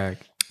in his bag.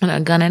 And a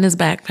gun in his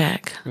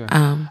backpack.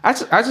 Yeah. I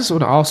just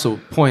want to also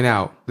point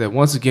out that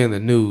once again, the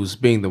news,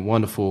 being the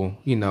wonderful,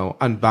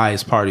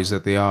 unbiased parties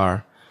that they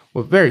are,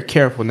 we're very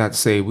careful not to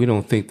say we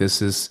don't think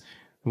this is,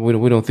 we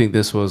don't think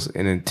this was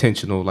an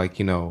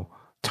intentional,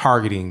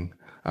 targeting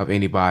of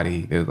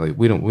anybody. Like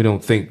we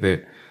don't think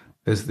that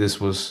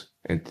this was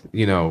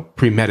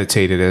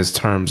premeditated as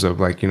terms of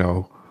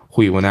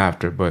who he went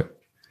after. But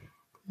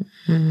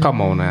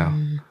come on now,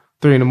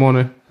 3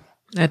 a.m.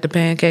 at the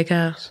Pancake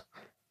House.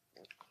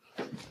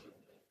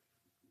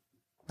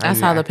 I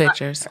saw the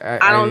pictures.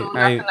 I don't know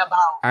nothing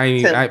about.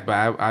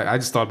 I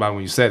just thought about it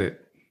when you said it.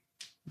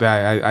 But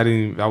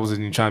I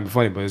wasn't even trying to be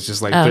funny, but it's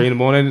just 3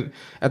 a.m.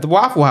 at the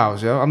Waffle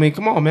House, yo. I mean,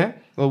 come on, man.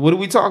 Well, what do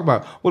we talk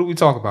about? What do we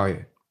talk about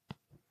here?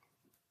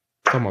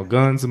 Talking about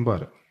guns and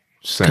butter.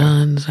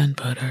 Guns and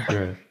butter.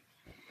 Yeah.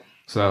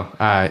 So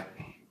I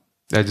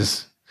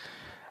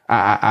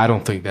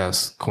don't think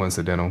that's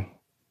coincidental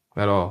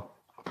at all.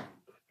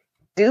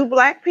 Do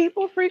Black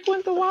people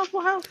frequent the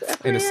Waffle House?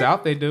 In the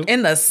South, they do.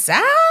 In the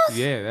South?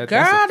 Yeah,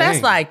 girl, that's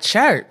that's like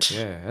church.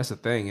 Yeah, that's the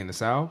thing in the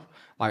South.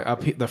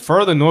 Like the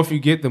further north you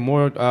get, the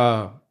more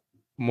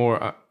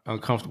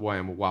uncomfortable I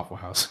am with Waffle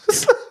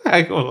House. I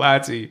ain't gonna lie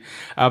to you.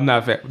 I'm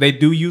not fat. They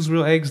do use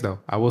real eggs though.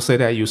 I will say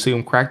that. You see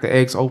them crack the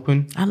eggs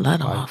open. I love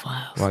the Waffle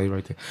House. While you're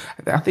right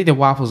there. I think the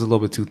waffles are a little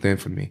bit too thin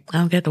for me. I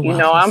don't get the You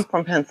waffles. know, I'm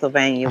from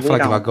Pennsylvania. I feel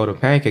like if I go to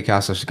Pancake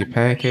House, I should get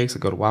pancakes. I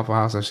go to Waffle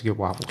House, I should get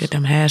waffles. Get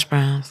them hash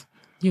browns.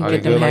 You can Are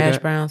get they them good like hash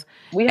that? browns.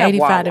 We have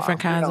 85 Wawa. different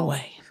kinds of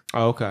ways.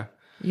 Oh, okay.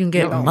 You can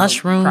get Cracker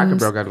mushrooms.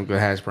 Barrel got them good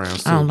hash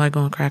browns too. I don't like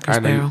going Cracker I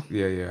know Barrel.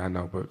 yeah, I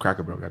know, but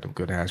Cracker Barrel got them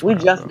good hash We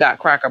browns. just though. got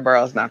Cracker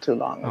Barrels not too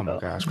long ago. Oh my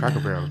gosh,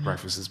 Cracker Barrel's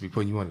breakfast is be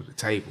putting you under the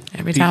table.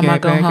 Every time I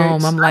go Pecan home,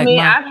 pancakes? I'm I like, mean,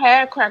 Mom, I've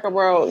had Cracker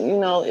Barrel. You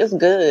know, it's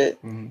good.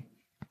 Mhm.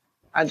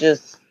 I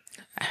just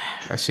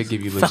That should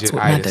give you fucks legit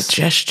with my itis.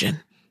 digestion.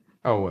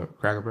 Oh, what?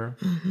 Cracker Barrel?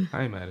 Mm-hmm.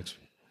 I ain't mad at you.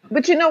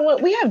 But you know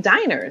what? We have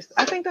diners.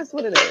 I think that's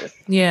what it is.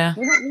 Yeah,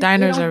 We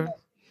diners don't- are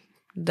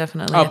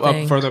definitely a Up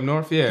thing. further up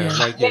north? Yeah. Yeah.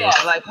 Like, Yeah,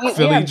 like we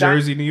Philly, have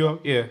Jersey, New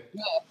York? Yeah.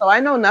 So I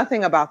know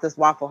nothing about this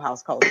Waffle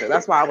House culture.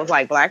 That's why I was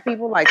like, black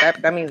people, like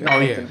that means Oh,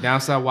 nothing yeah. to me. Down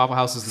south, Waffle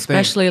House is the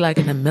Especially like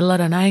in the middle of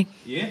the night.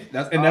 thing. Yeah.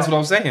 That's what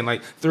I'm saying.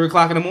 Like, 3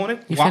 o'clock in the morning.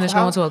 You Waffle finish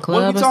going House? to a What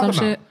club we or talking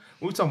some about? shit?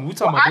 We talking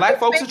Well, about I black just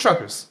folks and think-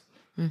 truckers.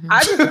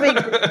 I just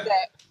figured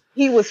that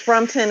he was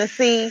from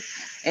Tennessee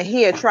and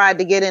he had tried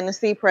to get in to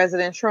see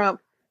President Trump,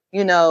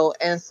 you know,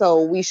 and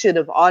so we should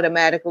have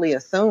automatically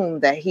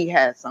assumed that he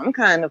had some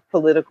kind of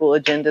political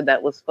agenda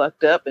that was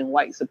fucked up, and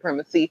white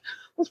supremacy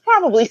was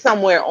probably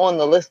somewhere on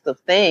the list of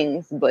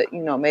things, but,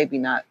 you know, maybe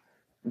not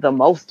the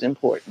most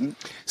important.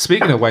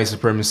 Speaking of white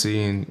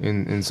supremacy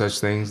and such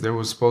things, there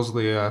was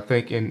supposedly, I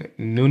think, in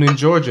Noonan,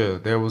 Georgia,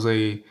 there was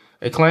a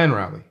Klan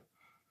rally.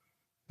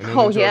 in Noonan,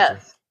 Oh, Georgia.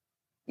 yes.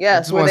 I Yes.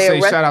 just Where want to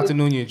they say shout out arrested, to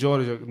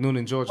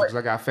Noonan, Georgia, because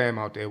I got fam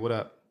out there. What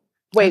up?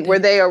 where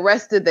they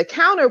arrested the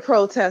counter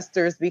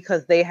protesters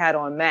because they had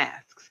on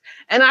masks.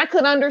 And I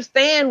could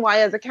understand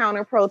why, as a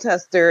counter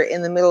protester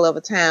in the middle of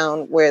a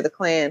town where the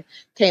Klan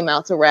came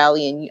out to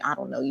rally, and I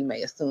don't know, you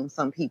may assume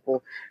some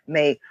people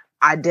may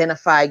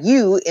identify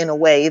you in a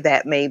way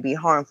that may be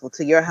harmful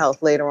to your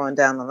health later on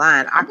down the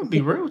line. I'm gonna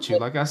be real with you.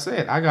 Like I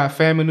said, I got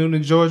fam in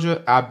Noonan,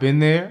 Georgia. I've been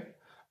there,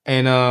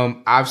 and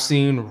I've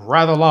seen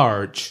rather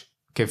large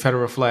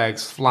Confederate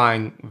flags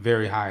flying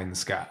very high in the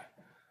sky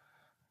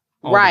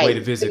on the way Right.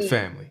 to visit See,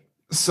 family.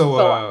 So,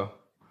 So-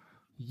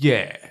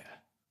 yeah.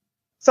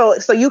 So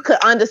you could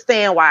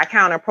understand why a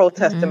counter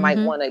protester might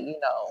Mhm. want to, you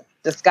know,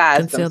 disguise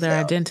Conceal their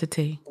themselves.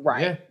 identity.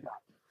 Right. Yeah.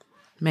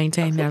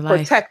 Maintain their life.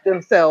 Protect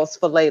themselves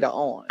for later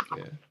on.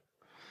 Yeah.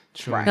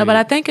 True Right. No, but I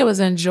indeed. think it was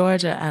in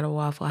Georgia at a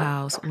Waffle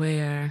House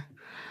where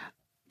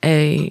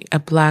a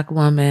black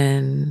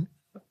woman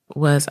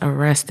was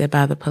arrested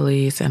by the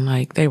police, and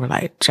like they were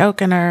like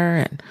choking her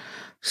and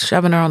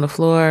shoving her on the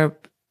floor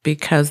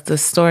because the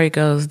story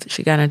goes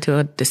she got into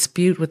a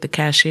dispute with the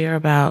cashier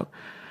about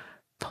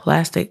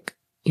plastic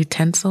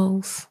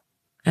utensils,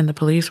 and the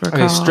police were They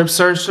called. strip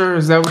searched her?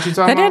 Is that what you're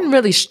They talking didn't about?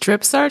 really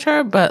strip search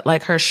her, but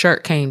like her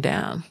shirt came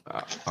down,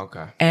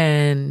 Okay.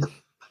 and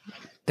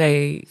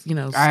they, you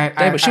know,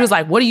 I- she was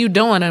like, "What are you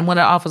doing?" And one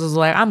of the officers was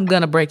like, "I'm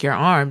gonna break your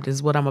arm.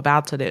 Is what I'm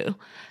about to do."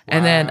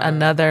 And then Wow.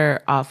 another Was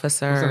that a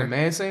officer,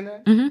 man saying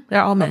that?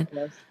 they're all men.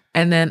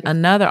 And then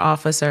another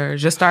officer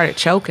just started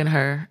choking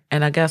her,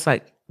 and I guess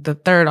like the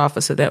third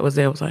officer that was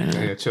there was like,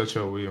 Yeah,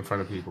 chill. We in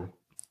front of people.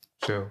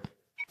 Chill.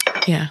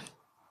 "Yeah."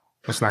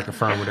 Let's not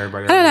confirm with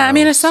everybody. I don't know. I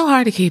mean, knows. it's so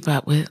hard to keep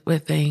up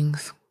with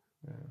things.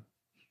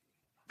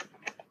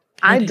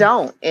 I It is.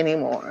 don't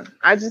anymore.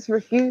 I just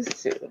refuse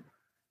to.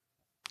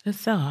 It's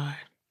so hard.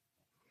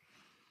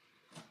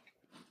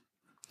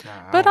 Nah,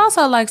 I But don't-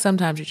 also, like,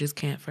 sometimes you just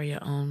can't for your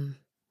own,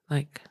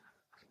 like,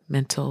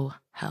 mental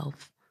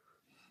health,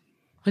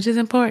 which is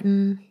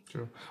important.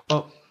 True.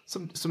 Well,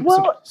 some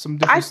Well,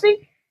 different. I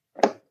think.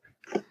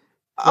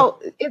 Oh,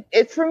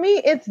 it for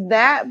me, it's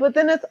that, but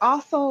then it's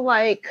also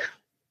like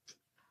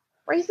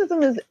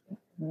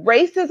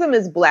racism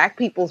is Black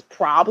people's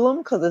problem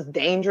because it's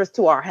dangerous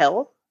to our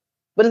health,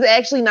 but it's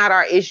actually not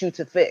our issue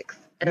to fix.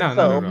 And No,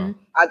 so no.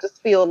 I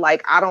just feel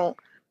like I don't.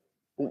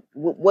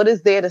 What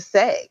is there to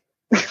say?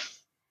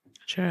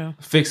 True.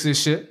 Fix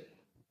this shit.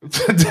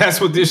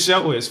 That's what this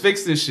show is.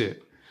 Fix this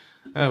shit.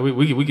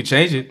 We could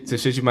change it to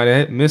shit you might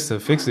have missed to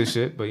fix this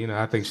shit, but you know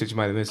I think shit you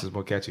might have missed is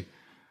more catchy.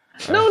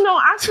 No,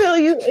 I feel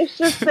you. It's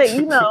just that,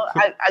 you know,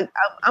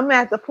 I'm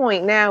at the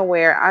point now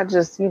where I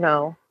just, you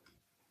know,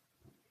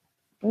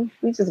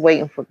 we just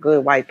waiting for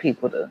good white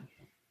people to,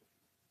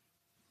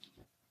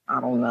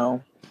 I don't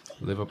know,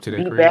 Live up to their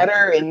be creed.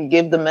 better and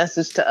give the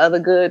message to other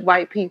good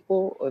white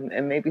people,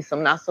 and maybe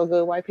some not so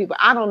good white people.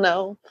 I don't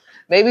know.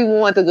 Maybe we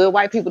want the good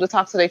white people to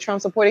talk to their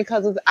Trump supporting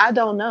cousins. I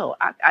don't know.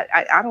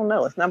 I don't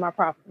know. It's not my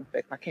problem to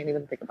fix. I can't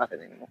even think about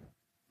it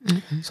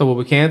anymore. So what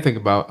we can think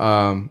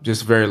about,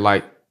 just very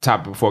light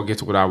topic before I get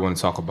to what I want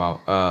to talk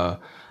about.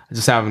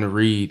 Just having to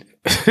read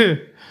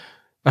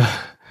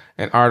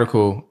an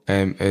article,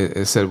 and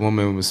it said a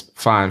woman was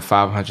fined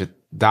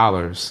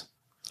 $500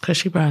 Because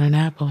she brought an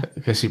apple.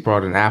 because she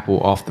brought an apple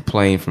off the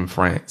plane from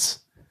France,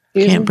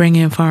 Can't bring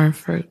in foreign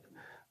fruit.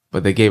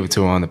 but they gave it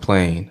to her on the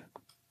plane,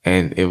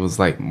 and it was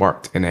like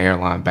marked in the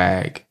airline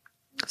bag.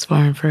 It's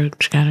foreign fruit.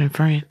 She got it in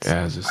France.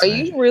 Yeah, I was just Are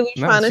saying. you really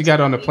No, trying to? she got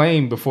on the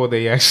plane before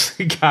they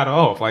actually got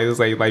off. Like it was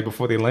like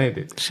before they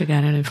landed. She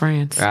got it in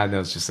France. I know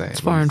what you're saying. It's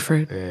foreign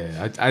fruit.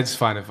 Yeah, I just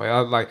find it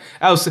funny.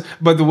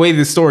 But the way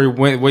the story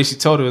went, the way she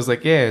told it was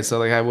like, yeah. So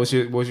like, was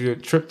your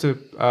trip to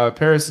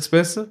Paris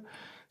expensive?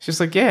 She's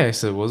like, yeah. I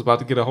said, well, it's about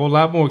to get a whole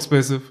lot more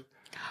expensive.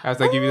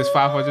 After I give you this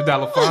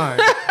 $500 fine.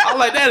 I'm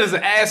like, that is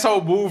an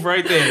asshole move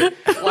right there.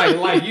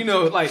 Like you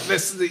know, like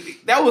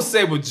that was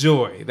said with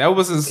joy. That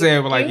wasn't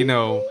said with like, you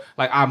know,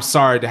 like I'm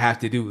sorry to have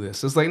to do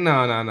this. It's like no.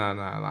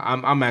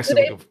 I'm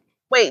actually looking.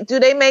 Wait, do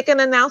they make an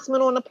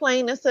announcement on the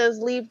plane that says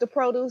leave the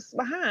produce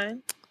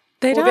behind?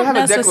 They Well, don't they have a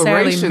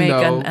necessarily declaration, make though,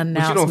 an but you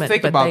announcement, don't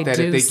think but about they that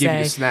do if they give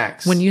you say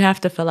snacks. when you have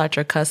to fill out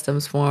your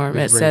customs form,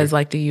 it It's says regular.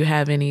 like, do you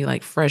have any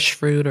like fresh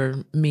fruit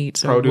or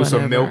meats Produce or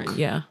or whatever? milk.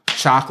 Yeah,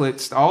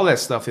 chocolates, all that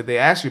stuff. If they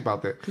ask you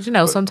about that, because you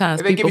know But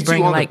sometimes if they give people it to you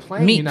bring on the like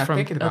plane, you're meat not from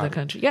thinking about other it.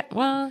 countries. Yeah,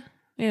 well,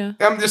 yeah.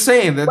 I'm just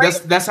saying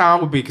that's how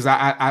I would be because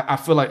I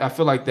feel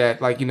like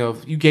that, like, you know,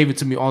 if you gave it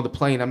to me on the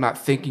plane, I'm not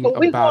thinking But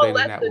we about gonna it in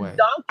let that the way.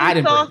 I donkey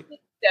didn't bring sausage it.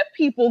 that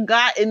people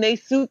got in their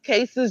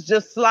suitcases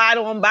just slide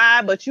on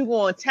by, but you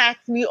gonna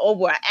tax me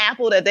over an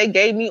apple that they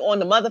gave me on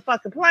the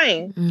motherfucking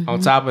plane? Mhm. On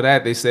top of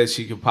that, they said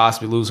she could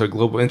possibly lose her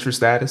global entry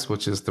status,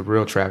 which is the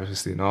real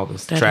travesty and all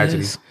this That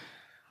tragedy. is.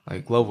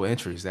 Like global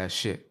entries, that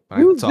shit. I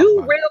You ain't talk do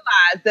about it.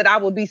 realize that I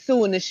would be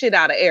suing the shit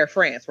out of Air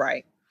France,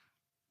 right?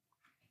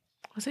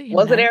 Was it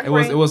Was it United? Air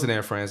It wasn't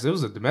Air France. It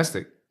was a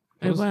domestic.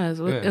 It was.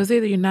 yeah. It was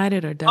either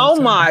United or Delta. Oh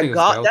I my think it was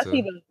god, Delta. that's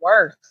even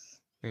worse.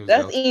 It was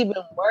That's Delta. even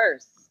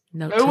worse.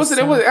 No, It wasn't.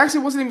 It was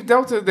actually wasn't even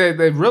Delta. That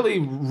really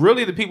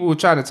the people who were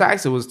trying to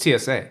tax it was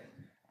TSA.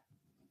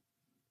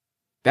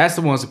 That's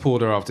the ones that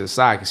pulled her off to the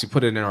side because she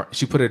put it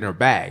in her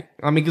bag.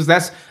 I mean, because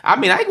I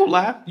ain't gonna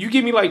lie. You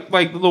give me like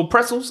the little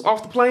pretzels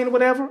off the plane or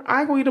whatever,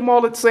 I ain't gonna eat them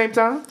all at the same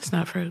time. It's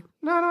not fruit.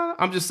 No.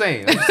 I'm just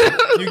saying.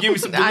 You give me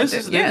some I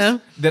delicious did, yeah.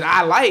 things that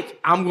I like.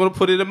 I'm gonna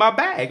put it in my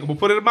bag. I'm gonna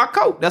put it in my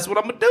coat. That's what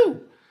I'm gonna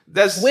do.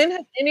 That's When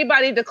has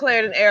anybody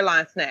declared an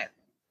airline snack?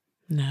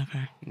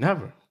 Never.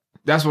 never.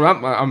 That's what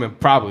I mean,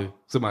 probably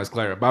somebody's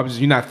clear. But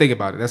you're not thinking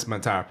about it. That's my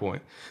entire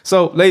point.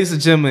 So, ladies and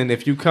gentlemen,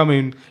 if you come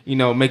in, you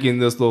know, making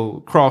this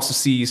little cross the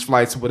seas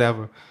flights or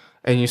whatever,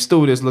 and your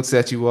stewardess looks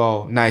at you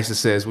all nice and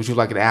says, "Would you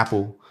like an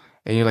apple?"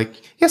 And you're like,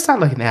 "Yes, I'd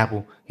like an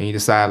apple." And you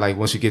decide, like,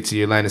 once you get to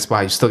your landing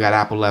spot, you still got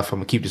apple left. I'm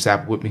gonna keep this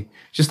apple with me.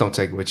 Just don't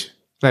take it with you.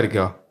 Let it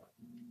go.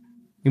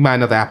 You might have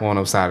another apple on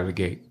the other side of the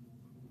gate.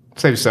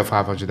 Save yourself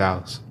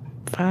 $500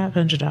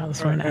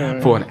 $500 for an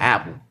apple. for an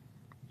apple.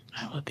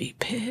 I would be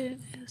pissed.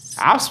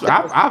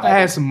 I've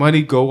had some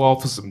money go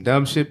off for some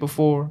dumb shit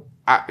before.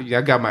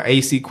 I got my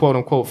AC quote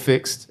unquote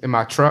fixed in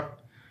my truck.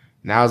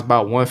 Now it's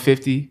about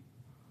 $150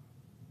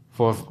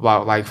 for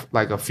about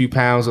like a few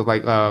pounds of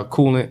like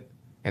coolant,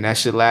 and that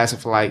shit lasted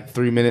for like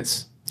 3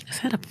 minutes. Is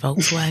that a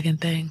Volkswagen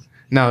thing?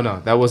 No,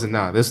 that wasn't.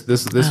 No, this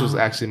was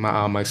actually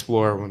my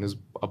Explorer when it was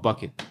a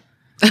bucket.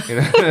 You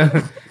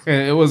know?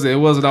 And it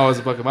wasn't always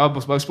a bucket. My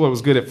Explorer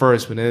was good at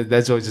first, but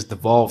that joint just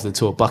devolved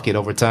into a bucket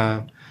over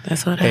time.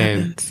 That's what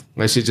And happens.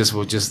 like she just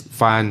would just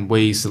find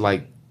ways to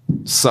like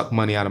suck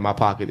money out of my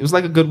pocket. It was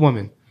like a good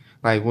woman.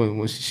 Like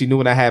when she knew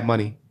when I had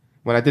money.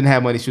 When I didn't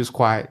have money, she was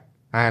quiet.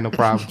 I had no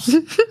problems.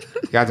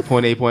 Got to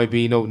point A, point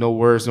B, no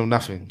words, no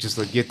nothing. Just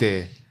like get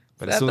there.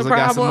 But as That's soon the as I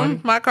got some money,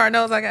 problem. My car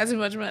knows I got too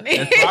much money.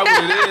 that's probably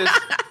what it is.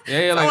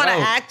 Yeah, like wanna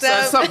act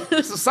up.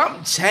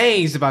 something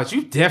changed about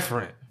you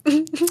different.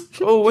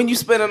 Oh, when you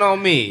spending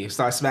on me,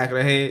 start smacking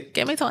her head.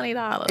 Give me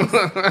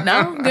 $20.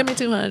 No, give me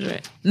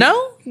 $200.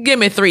 No, give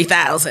me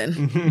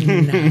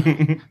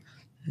 $3,000.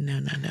 No,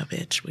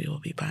 bitch. We will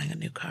be buying a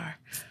new car.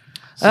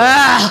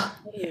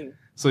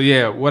 So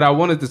yeah, what I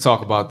wanted to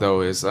talk about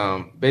though is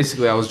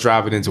basically I was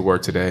driving into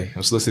work today. I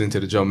was listening to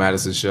the Joe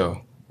Madison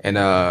show,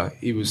 and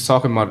he was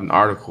talking about an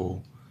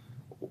article.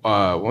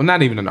 Well,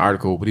 not even an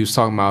article, but he was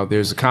talking about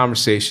there's a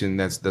conversation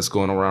that's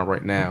going around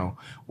right now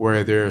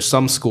where there are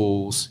some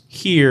schools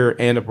here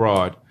and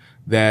abroad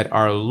that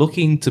are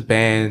looking to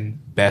ban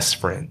best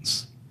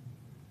friends.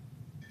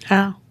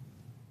 How?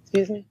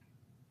 Excuse me?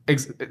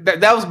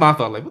 That was my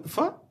thought. Like, what the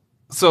fuck?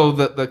 So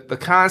the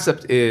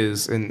concept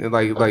is, and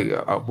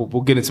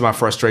we'll get into my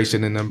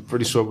frustration, and I'm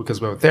pretty sure because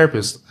we have a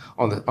therapist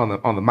on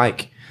the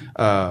mic,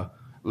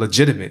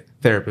 legitimate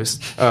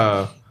therapist,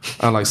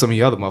 unlike some of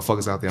you other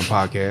motherfuckers out there on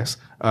podcasts.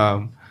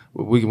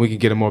 We can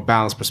get a more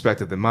balanced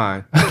perspective than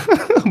mine.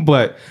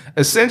 But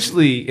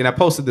essentially, and I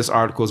posted this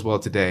article as well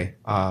today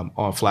on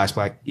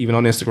Flashback, even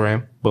on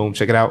Instagram. Boom,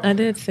 check it out. I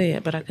did see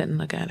it, but I couldn't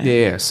look at it.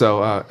 Yeah.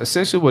 So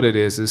essentially, what it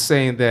is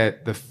saying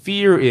that the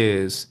fear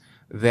is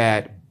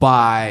that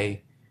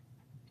by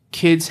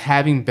kids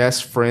having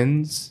best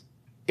friends,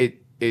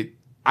 it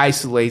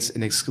isolates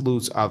and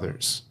excludes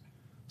others.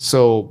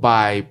 So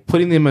by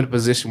putting them in a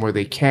position where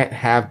they can't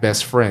have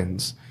best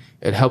friends,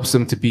 it helps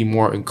them to be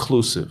more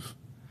inclusive.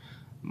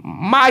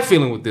 My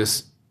feeling with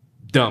this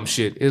dumb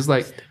shit is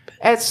like,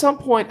 at some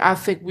point, I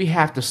think we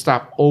have to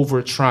stop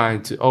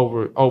trying to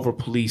over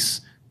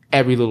police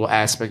every little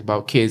aspect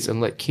about kids and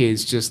let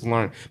kids just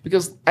learn.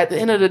 Because at the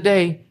end of the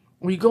day,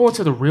 when you go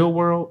into the real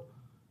world,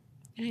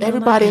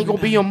 Everybody ain't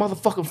gonna be your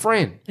motherfucking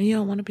friend. And you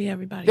don't want to be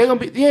everybody. They're gonna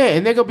be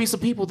and they're gonna be some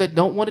people that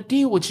don't want to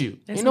deal with you.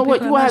 You know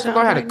what? You have to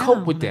learn how to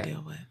cope with that.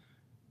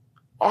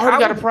 I already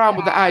got a problem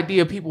with the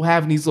idea of people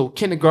having these little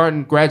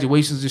kindergarten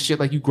graduations and shit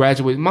like you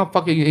graduated.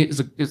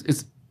 Motherfucker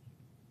is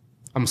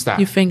I'm gonna stop.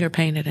 You finger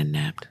painted and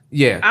napped.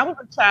 Yeah. I was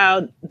a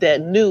child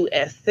that knew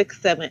at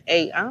 6, 7,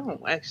 8. I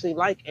don't actually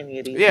like any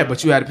of these. Yeah,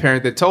 but you had a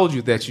parent that told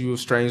you that you were a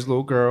strange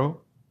little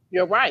girl.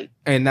 You're right.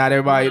 And not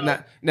everybody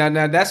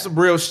now that's some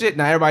real shit.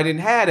 Now everybody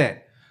didn't have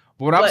that.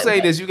 But what I'm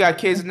saying is you got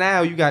kids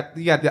now, you got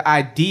the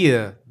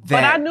idea that.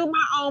 But I knew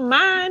my own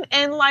mind,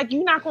 and like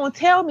you're not gonna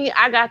tell me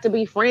I got to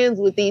be friends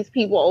with these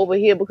people over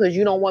here because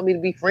you don't want me to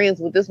be friends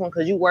with this one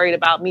because you worried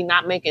about me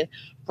not making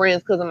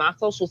friends because of my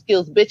social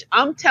skills. Bitch,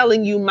 I'm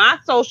telling you my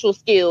social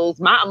skills,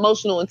 my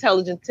emotional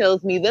intelligence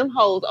tells me them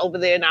hoes over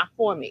there not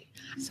for me.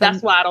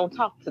 That's why I don't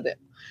talk to them.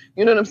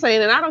 You know what I'm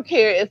saying? And I don't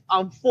care if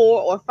I'm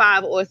 4 or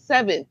 5 or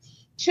 7.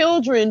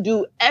 Children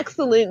do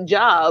excellent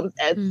jobs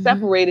at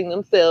separating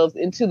themselves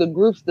into the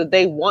groups that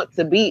they want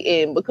to be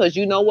in because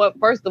you know what?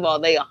 First of all,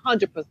 they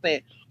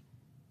 100%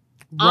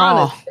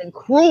 honest and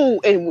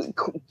cruel and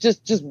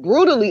just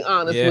brutally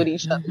honest with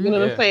each other. You know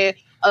what I'm saying?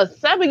 A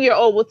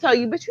 7-year-old will tell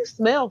you, "But you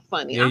smell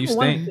funny." Yeah, you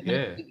stink.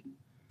 Yeah.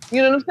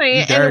 You know what I'm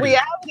saying? And the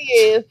reality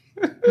is,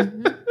 it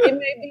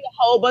may be a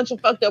whole bunch of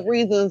fucked up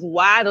reasons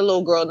why the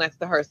little girl next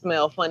to her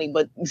smell funny,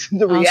 but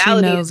the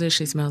reality she knows is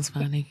she smells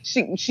funny.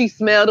 She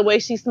smelled the way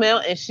she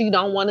smelled, and she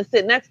don't want to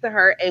sit next to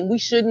her, and we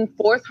shouldn't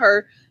force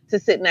her to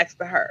sit next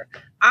to her.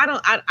 I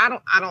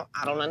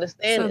don't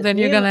understand. So then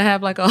you're gonna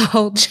have like a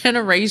whole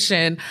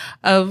generation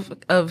of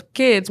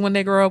kids when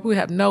they grow up who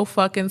have no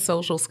fucking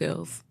social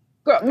skills.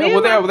 Girl, they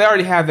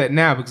already have that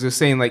now because they're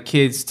saying like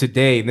kids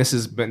today, and this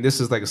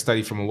is like a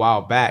study from a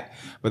while back,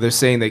 but they're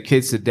saying that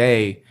kids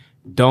today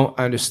don't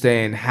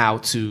understand how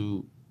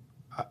to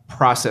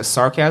process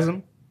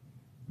sarcasm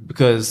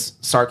because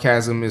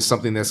sarcasm is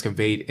something that's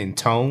conveyed in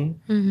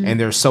tone, and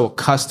they're so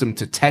accustomed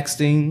to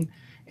texting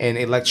and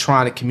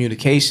electronic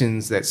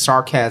communications that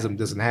sarcasm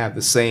doesn't have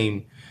the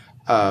same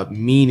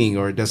meaning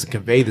or it doesn't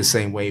convey the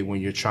same way when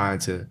you're trying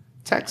to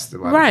text.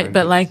 Right,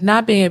 but like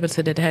not being able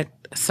to detect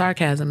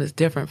sarcasm is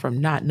different from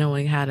not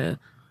knowing how to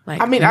like.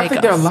 I mean, I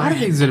think there are a lot of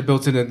things that are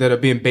built in that are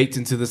being baked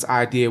into this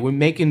idea. We're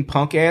making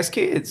punk ass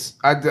kids.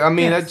 I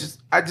mean, yes.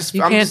 I just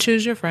you can't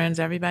choose your friends.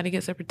 Everybody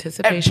gets a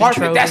participation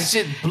trophy. That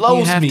shit blows me.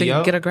 You have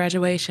to get a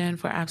graduation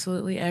for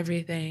absolutely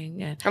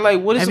everything. And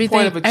like, what is the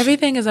point of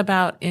everything is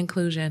about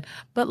inclusion,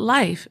 but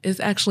life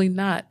is actually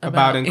not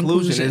about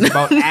inclusion. It's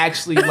about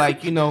actually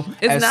like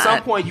at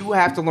some point you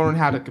have to learn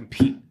how to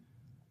compete.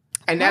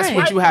 And that's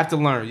what you have to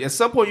learn. At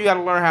some point, you got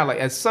to learn how. Like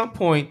at some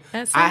point,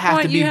 I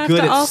have to be good at something. You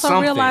have to also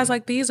realize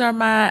like these are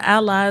my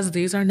allies.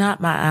 These are not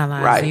my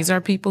allies. Right. These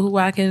are people who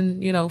I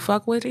can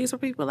fuck with. These are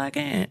people I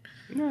can't.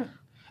 Yeah.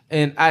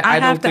 And I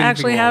have to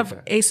actually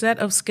have a set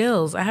of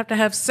skills. I have to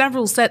have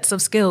several sets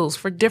of skills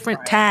for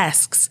different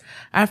tasks.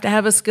 I have to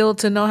have a skill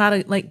to know how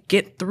to like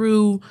get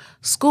through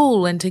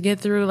school and to get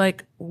through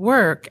like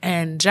work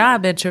and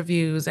job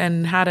interviews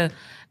and how to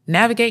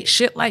navigate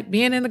shit like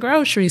being in the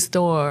grocery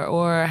store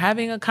or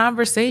having a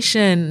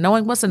conversation,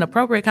 knowing what's an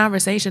appropriate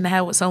conversation to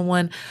have with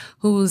someone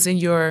who's in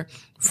your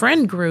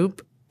friend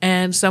group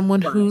and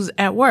someone who's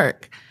at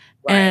work.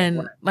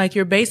 Like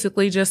you're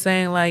basically just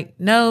saying like,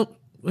 no,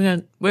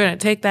 we're gonna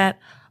take that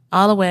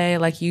all away.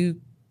 Like you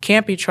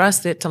can't be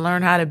trusted to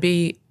learn how to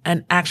be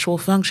an actual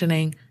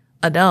functioning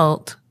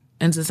adult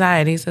in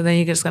society. So then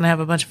you're just gonna have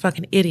a bunch of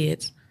fucking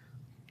idiots.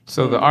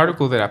 So the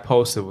article that I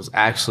posted was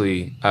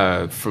actually,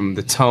 from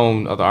the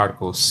tone of the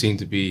article, seemed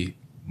to be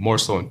more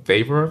so in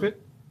favor of it.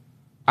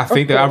 I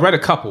think that I read a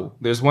couple.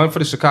 There's one for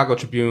the Chicago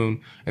Tribune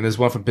and there's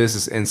one from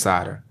Business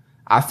Insider.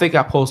 I think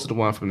I posted the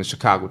one from the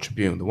Chicago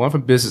Tribune. The one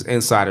from Business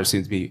Insider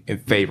seems to be in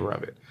favor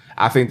of it.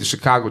 I think the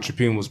Chicago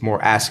Tribune was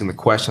more asking the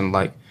question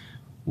like,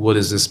 what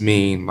does this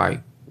mean?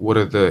 Like, what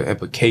are the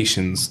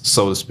implications,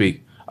 so to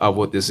speak, of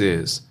what this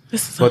is?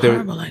 This is a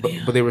horrible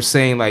idea. But they were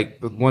saying like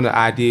one of the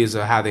ideas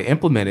of how they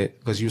implement it,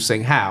 because you were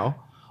saying how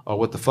or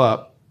what the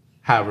fuck,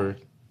 however.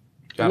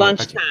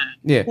 Lunchtime.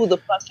 Yeah. Who the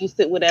fuck you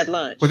sit with at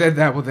lunch?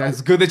 Well,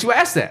 that's good that you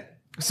asked that.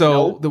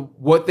 So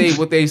what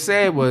they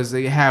said was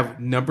they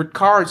have numbered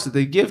cards that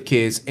they give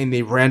kids and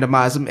they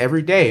randomize them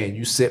every day, and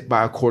you sit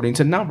by according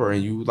to number,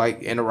 and you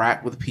like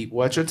interact with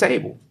people at your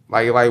table.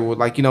 Like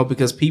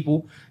because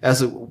people,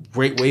 that's a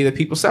great way that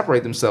people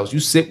separate themselves. You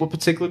sit with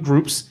particular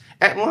groups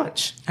at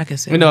lunch. I can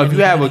say, if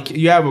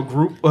you have a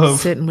group of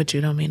sitting with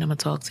you, don't mean I'm gonna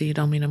talk to you,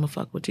 don't mean I'm gonna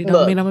fuck with you,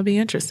 don't mean I'm gonna be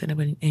interested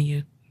in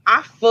you.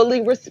 I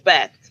fully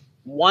respect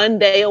one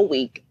day a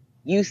week.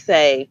 You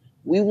say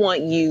we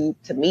want you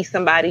to meet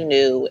somebody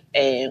new,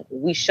 and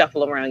we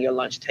shuffle around your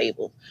lunch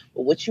table.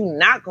 But what you're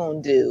not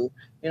gonna do,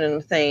 you know what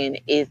I'm saying,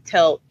 is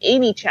tell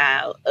any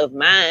child of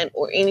mine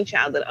or any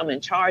child that I'm in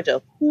charge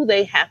of who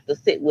they have to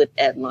sit with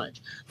at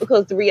lunch.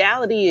 Because the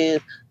reality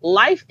is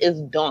life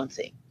is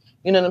daunting.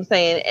 You know what I'm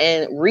saying?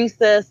 And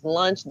recess,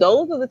 lunch,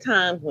 those are the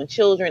times when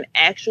children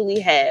actually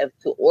have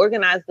to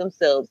organize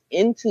themselves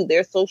into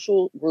their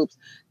social groups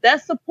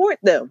that support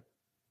them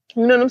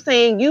You know what I'm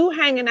saying? You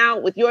hanging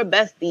out with your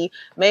bestie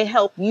may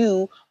help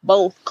you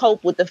both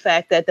cope with the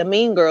fact that the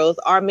mean girls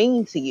are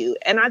mean to you.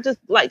 And I just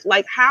like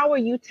how are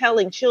you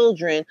telling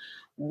children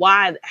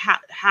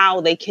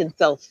how they can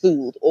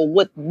self-soothe, or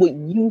what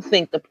you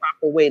think the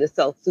proper way to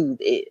self-soothe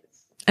is?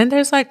 And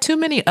there's like too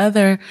many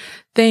other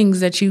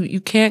things that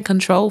you can't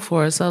control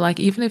for. So like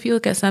even if you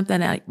look at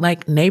something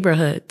like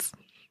neighborhoods,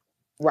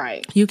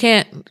 Right. you're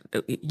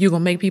gonna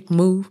make people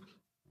move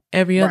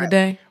every other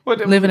day,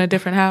 live in a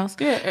different house.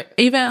 Yeah.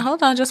 Even,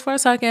 hold on just for a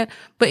second.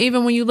 But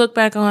even when you look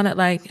back on it,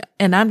 like,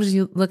 and I'm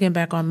just looking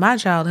back on my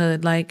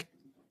childhood, like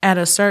at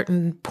a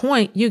certain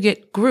point, you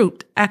get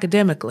grouped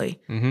academically.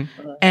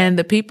 And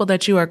the people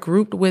that you are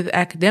grouped with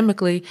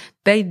academically,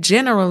 that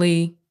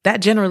generally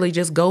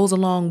just goes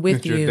along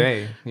with you. Your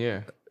day.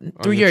 Yeah.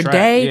 Through your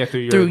day, yeah,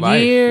 through your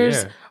life.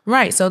 years. Yeah.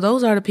 Right. So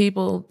those are the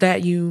people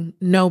that you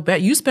know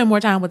better. You spend more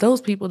time with those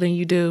people than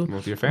you do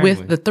with your family.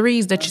 With the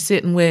threes that you're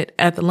sitting with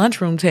at the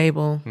lunchroom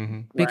table,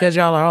 because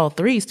y'all are all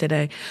threes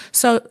today.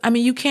 So, I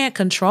mean, you can't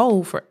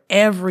control for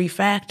every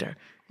factor.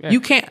 Yeah. You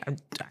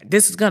can't,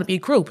 this is going to be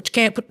cruel, but you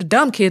can't put the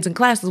dumb kids in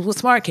classes with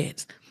smart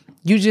kids.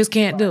 You just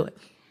can't do it.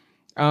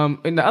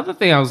 And the other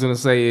thing I was going to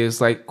say is,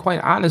 like,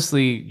 quite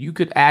honestly, you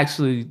could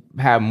actually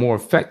have more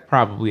effect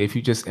probably if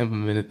you just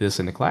implemented this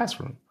in the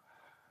classroom.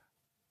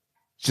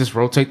 Just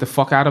rotate the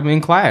fuck out of them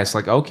in class.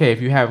 Like, okay,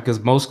 if you have, because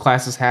most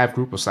classes have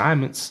group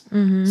assignments.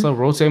 So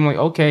rotate them, like,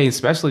 okay,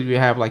 especially if you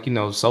have, like,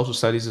 social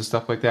studies and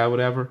stuff like that,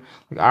 whatever.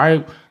 Like, all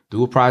right,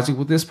 do a project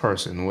with this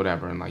person or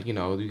whatever. And, like,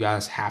 you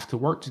guys have to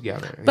work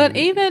together. But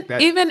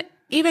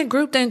even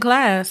grouped in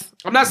class.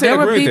 I'm not saying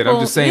agree with it. I'm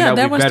just saying that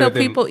there were still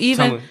than people,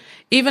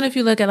 even if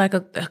you look at like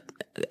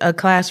a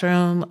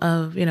classroom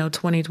of,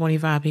 20,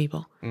 25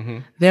 people,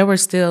 there were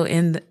still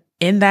in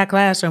that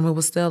classroom, it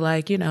was still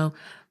like,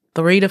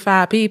 3 to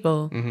 5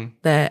 people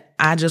that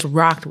I just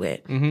rocked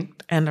with.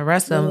 And the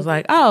rest of them was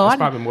like, oh, that's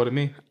probably more than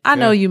me. I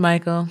know you,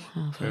 Michael.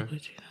 I'll fuck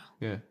with you.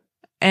 Yeah.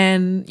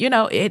 And,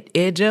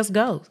 it just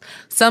goes.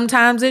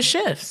 Sometimes it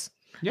shifts.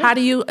 Yeah. How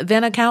do you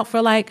then account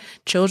for like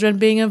children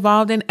being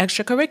involved in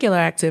extracurricular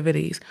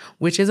activities,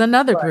 which is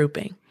another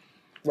grouping?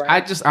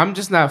 Right. I'm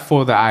just not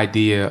for the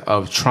idea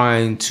of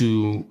trying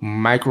to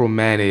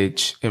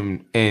micromanage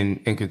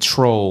and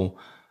control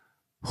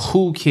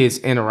who kids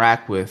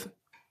interact with,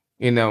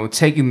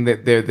 taking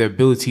their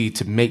ability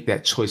to make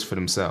that choice for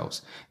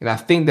themselves. And I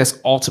think that's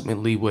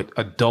ultimately what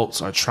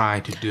adults are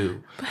trying to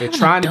do. They're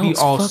trying to be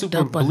all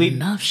super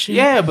bleeding.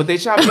 Yeah, but they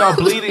try to be all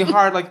bleeding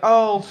hard, like,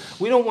 oh,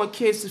 we don't want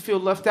kids to feel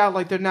left out,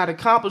 like they're not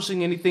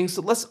accomplishing anything.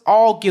 So let's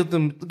all give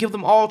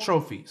them all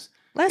trophies.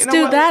 Let's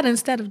do that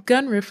instead of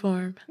gun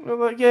reform.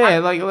 Like, yeah,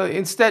 like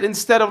instead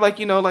of like,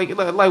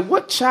 like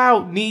what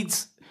child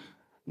needs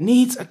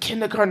a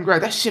kindergarten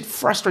grad? That shit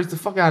frustrates the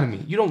fuck out of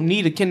me. You don't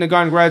need a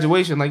kindergarten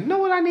graduation. Like, you know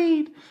what I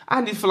need?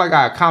 I feel like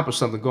I accomplished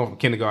something going from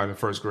kindergarten to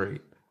first grade.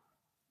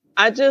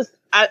 I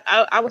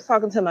was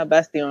talking to my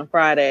bestie on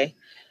Friday,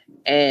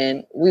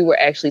 and we were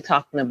actually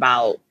talking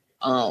about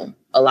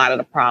a lot of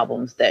the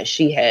problems that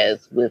she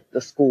has with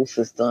the school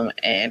system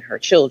and her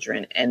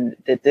children, and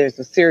that there's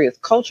a serious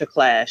culture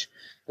clash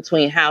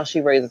between how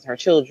she raises her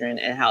children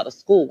and how the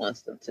school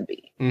wants them to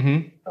be.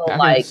 So,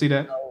 I can see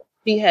that.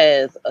 She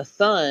has a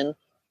son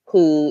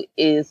who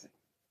is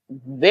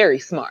very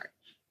smart,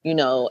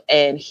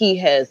 and he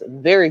has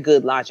very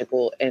good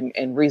logical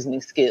and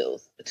reasoning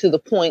skills, to the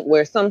point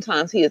where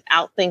sometimes he is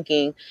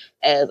outthinking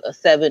as a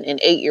 7 and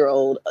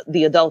 8-year-old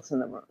the adults in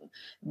the room,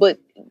 but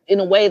in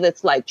a way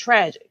that's like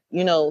tragic,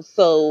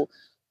 so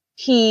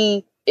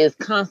he is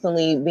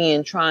constantly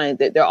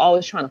they're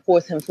always trying to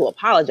force him to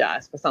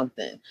apologize for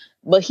something,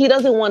 but he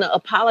doesn't want to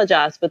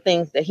apologize for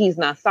things that he's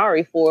not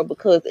sorry for,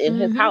 because in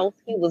his house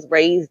he was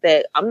raised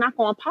that I'm not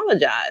going to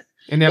apologize.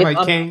 And they're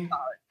like King.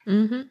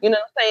 You know what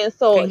I'm saying?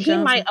 So King he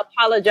Johnson might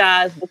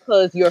apologize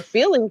because your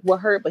feelings were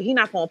hurt, but he's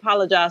not going to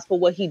apologize for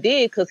what he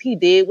did, because he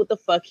did what the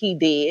fuck he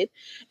did,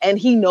 and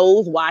he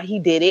knows why he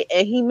did it,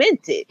 and he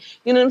meant it.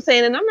 You know what I'm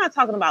saying? And I'm not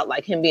talking about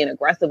like him being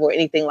aggressive or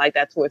anything like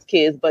that towards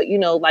kids, but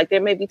like there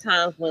may be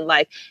times when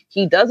like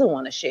he doesn't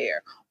want to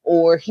share,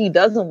 or he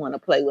doesn't want to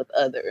play with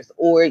others,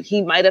 or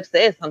he might have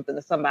said something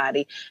to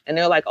somebody and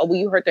they're like, oh, well,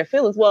 you hurt their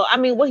feelings. Well, I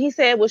mean, what he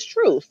said was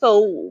true.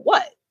 So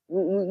what?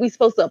 We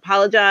supposed to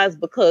apologize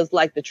because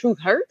like the truth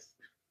hurts?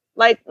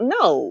 Like,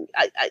 no,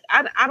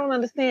 I don't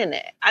understand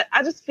that.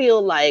 I just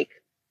feel like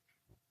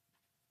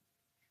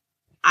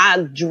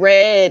I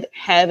dread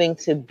having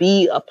to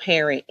be a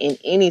parent in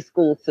any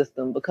school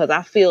system, because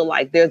I feel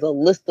like there's a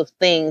list of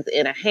things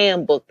in a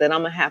handbook that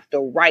I'm gonna have to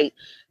write.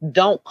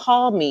 Don't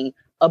call me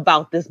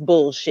about this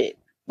bullshit,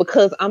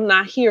 because I'm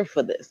not here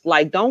for this.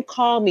 Like, don't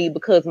call me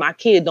because my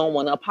kid don't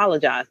want to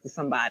apologize to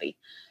somebody.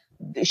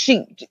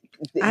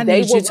 I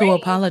need you to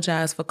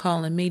apologize for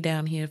calling me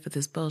down here for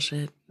this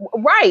bullshit.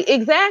 Right,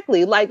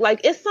 exactly. Like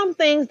it's some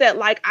things that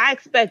like I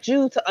expect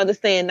you to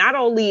understand. Not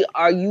only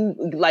are you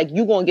like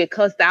you gonna get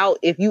cussed out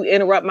if you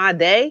interrupt my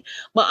day,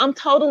 but I'm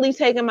totally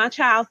taking my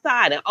child's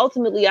side, and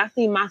ultimately I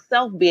see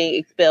myself being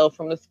expelled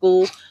from the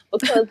school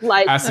because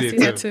like I see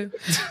it too.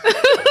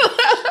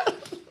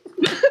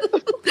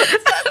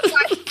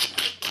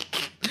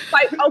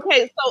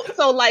 Okay,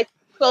 so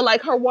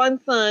her one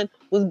son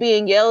was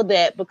being yelled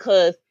at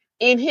because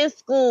in his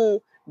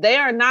school they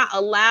are not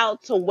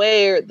allowed to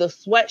wear the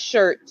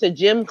sweatshirt to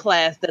gym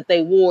class that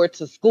they wore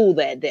to school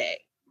that day.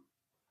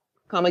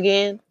 Come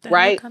again,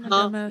 right? Kind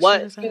of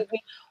What? Excuse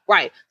me.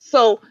 Right.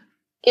 So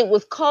it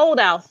was cold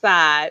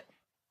outside,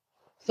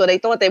 so they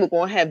thought they were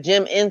going to have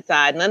gym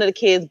inside. None of the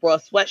kids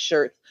brought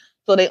sweatshirts,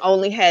 so they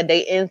only had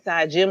their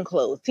inside gym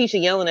clothes. Teacher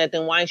yelling at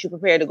them, "Why ain't you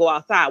prepared to go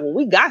outside?" Well,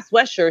 we got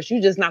sweatshirts.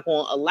 You just not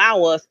going to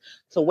allow us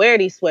to wear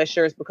these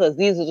sweatshirts because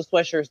these are the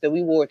sweatshirts that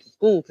we wore to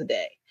school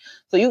today.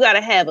 So you got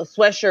to have a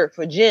sweatshirt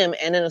for gym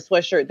and then a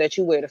sweatshirt that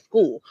you wear to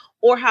school.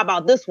 Or how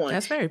about this one?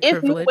 That's very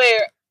privileged.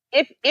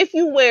 If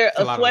you wear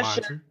a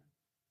sweatshirt.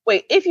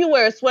 Wait, if you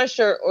wear a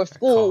sweatshirt or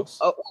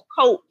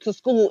coat to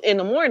school in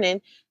the morning,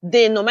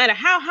 then no matter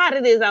how hot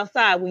it is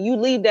outside, when you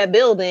leave that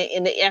building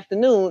in the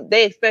afternoon,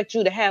 they expect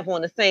you to have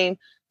on the same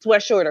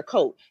sweatshirt or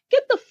coat.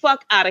 Get the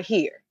fuck out of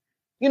here.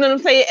 You know what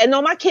I'm saying? And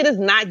no, my kid is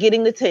not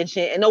getting the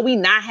attention. And no, we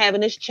not having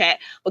this chat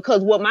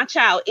because what my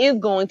child is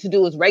going to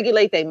do is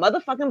regulate their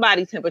motherfucking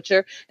body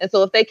temperature. And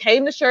so if they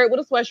came to shirt with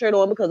a sweatshirt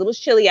on because it was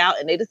chilly out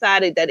and they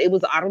decided that it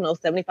was,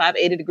 75,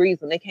 80 degrees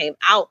when they came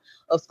out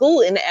of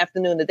school in the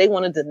afternoon, that they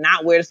wanted to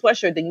not wear the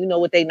sweatshirt, then you know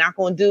what they not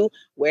going to do?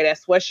 Wear that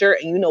sweatshirt.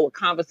 And you know what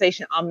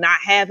conversation I'm not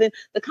having?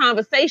 The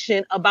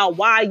conversation about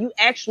why you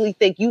actually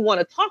think you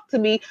want to talk to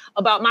me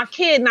about my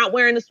kid not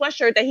wearing the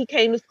sweatshirt that he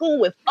came to school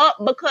with up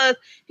because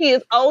he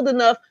is old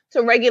enough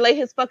to regulate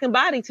his fucking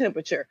body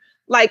temperature.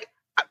 Like,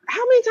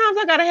 how many times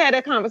I gotta have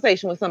that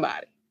conversation with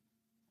somebody?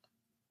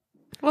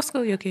 What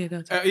school your kid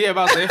go to? Yeah,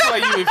 about to say, I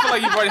feel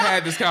like you've already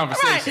had this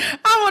conversation. Right.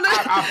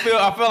 I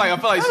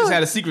feel like she's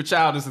had a secret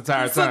child this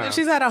entire time.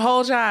 She's had a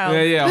whole child.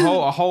 Yeah,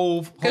 a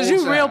whole. Because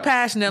you're real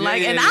passionate,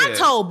 I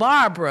told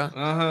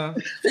Barbara,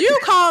 you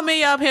called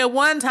me up here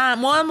one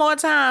more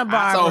time, Barbara.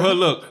 I told her,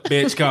 look,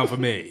 bitch, come for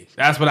me.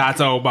 That's what I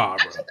told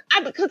Barbara.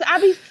 Because I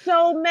be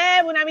so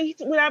mad when I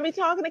be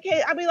talking to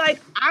Kate. I be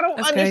like, I don't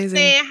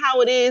understand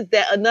how it is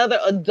that another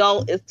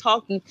adult is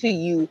talking to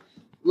you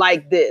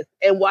like this,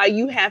 and why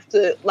you have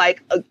to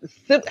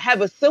have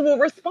a civil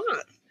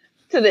response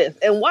to this,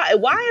 and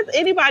why is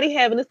anybody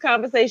having this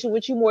conversation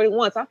with you more than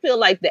once? I feel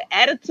like the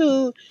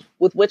attitude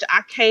with which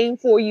I came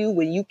for you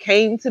when you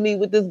came to me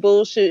with this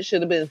bullshit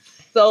should have been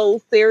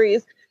so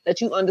serious that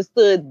you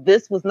understood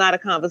this was not a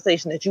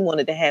conversation that you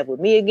wanted to have with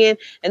me again,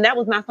 and that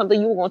was not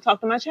something you were going to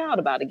talk to my child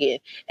about again.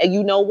 And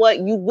you know what?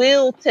 You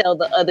will tell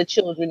the other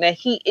children that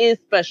he is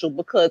special,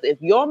 because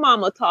if your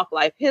mama talk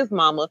like his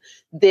mama,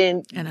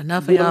 then and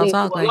enough of y'all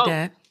talk like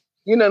that.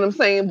 You know what I'm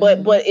saying?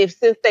 But if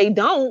since they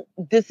don't,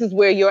 this is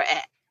where you're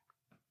at.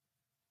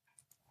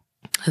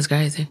 That's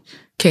crazy.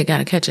 Kid got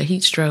to catch a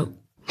heat stroke.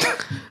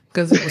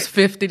 Because it was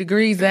 50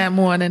 degrees that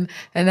morning,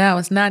 and now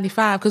it's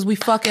 95 because we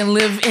fucking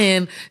live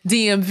in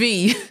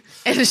DMV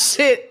and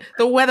shit.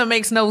 The weather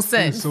makes no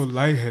sense. I'm so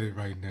lightheaded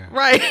right now.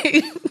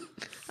 Right.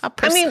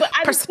 But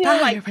I just feel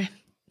like,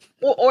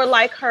 or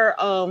like her,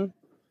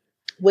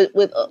 with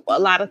a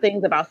lot of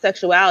things about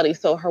sexuality.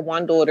 So her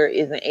one daughter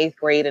is in 8th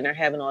grade, and they're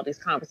having all these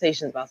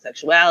conversations about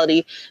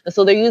sexuality, and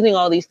so they're using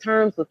all these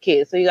terms with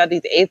kids. So you got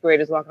these 8th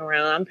graders walking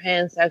around, I'm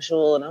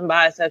pansexual and I'm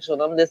bisexual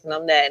and I'm this and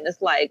I'm that, and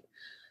it's like,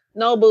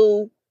 no,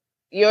 boo.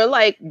 Your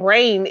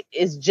brain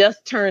is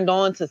just turned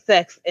on to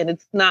sex and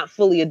it's not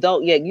fully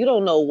adult yet. You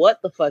don't know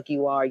what the fuck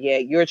you are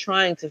yet. You're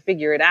trying to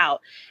figure it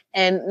out.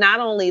 And not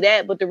only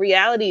that, but the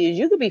reality is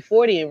you could be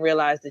 40 and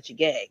realize that you're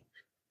gay.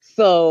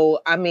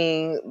 So,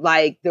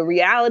 the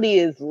reality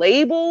is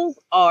labels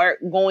are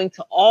going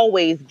to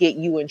always get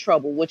you in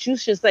trouble. What you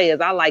should say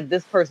is, I like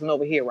this person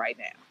over here right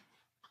now.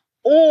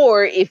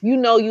 Or if you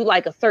know you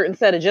like a certain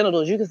set of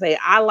genitals, you can say,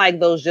 I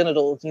like those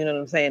genitals, you know what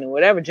I'm saying? And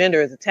whatever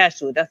gender is attached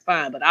to it, that's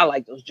fine, but I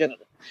like those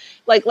genitals.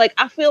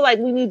 I feel like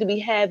we need to be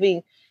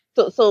having,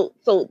 so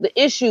the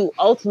issue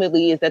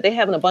ultimately is that they're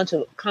having a bunch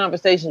of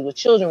conversations with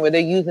children where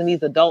they're using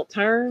these adult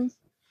terms.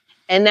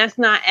 And that's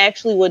not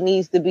actually what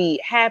needs to be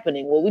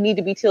happening. What we need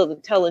to be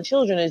telling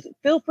children is,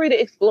 feel free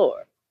to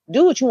explore.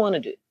 Do what you want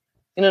to do.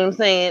 You know what I'm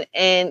saying?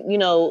 And,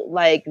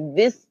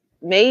 this,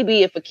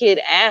 maybe if a kid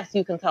asks,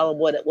 you can tell them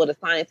what a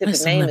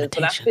scientific name is.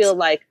 But I feel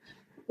like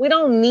we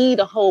don't need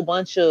a whole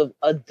bunch of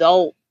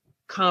adult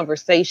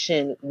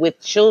conversation with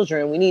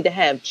children. We need to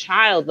have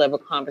child level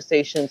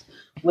conversations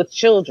with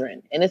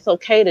children. And it's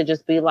okay to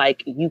just be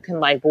like, you can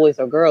like boys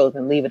or girls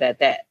and leave it at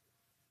that.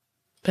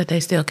 But they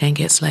still can't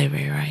get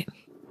slavery, right?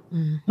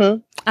 Mm-hmm.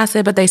 I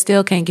said, but they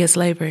still can't get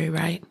slavery,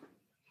 right?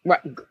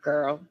 Right,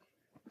 girl.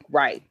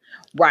 Right.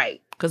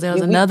 Because there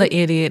was another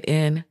idiot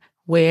in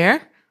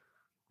where?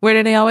 Where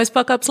did they always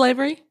fuck up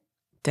slavery?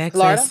 Texas.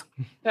 Florida?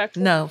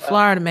 Texas? No,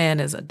 Florida man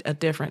is a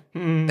different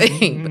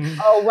thing.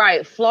 Oh,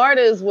 right.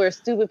 Florida is where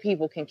stupid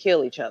people can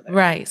kill each other.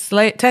 Right.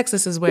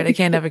 Texas is where they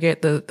can't ever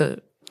get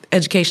the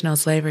education on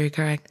slavery,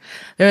 correct?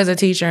 There was a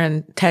teacher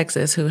in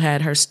Texas who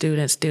had her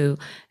students do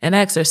an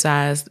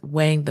exercise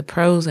weighing the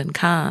pros and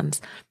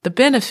cons, the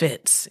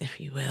benefits, if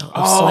you will,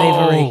 of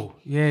slavery.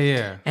 Yeah,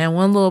 yeah. And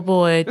one little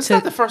boy It's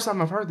not the first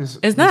time I've heard this.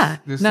 It's not.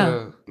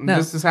 No.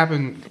 This has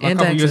happened a in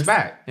couple Texas, years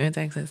back. in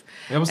Texas.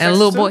 It was And a Texas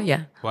little too? boy,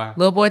 yeah. Wow.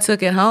 Little boy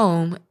took it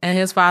home, and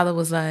his father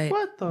was like,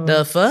 What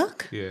the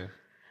fuck? Yeah.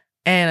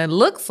 And it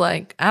looks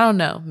like, I don't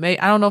know.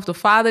 I don't know if the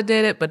father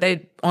did it, but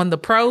they, on the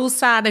pros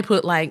side, they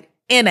put like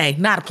NA,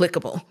 not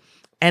applicable.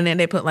 And then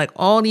they put like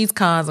all these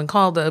cons and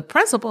called the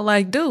principal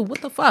like, dude, what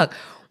the fuck?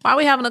 Why are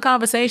we having a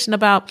conversation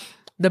about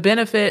the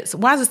benefits?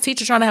 Why is this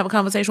teacher trying to have a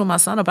conversation with my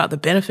son about the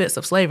benefits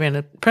of slavery? And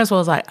the principal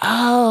was like,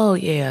 oh,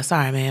 yeah,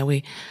 sorry, man.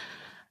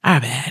 Our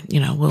bad.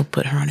 We'll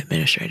put her on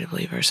administrative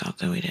leave or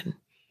something. We didn't.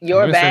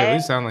 Your At bad.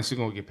 least sound like she's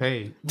gonna get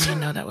paid. We didn't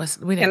know that was.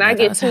 We didn't Can know I that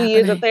get was 2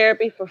 years of happening.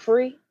 therapy for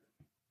free?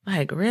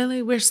 Like,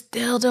 really? We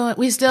still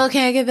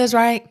can't get this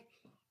right?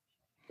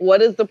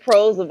 What is the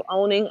pros of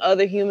owning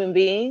other human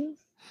beings?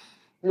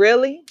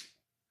 Really?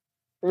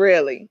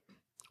 Really?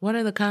 What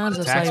are the cons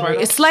of Tax slavery?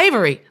 write-off? It's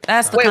slavery.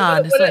 That's the Wait,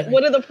 con. It's slavery.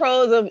 what are the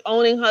pros of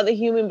owning other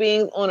human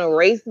beings on a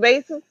race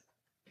basis?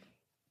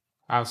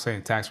 I was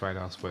saying tax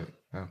write-offs, but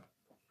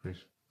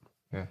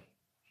yeah.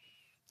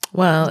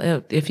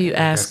 Well, if you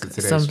ask in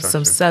today's some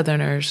structure.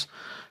 Southerners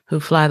who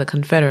fly the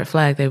Confederate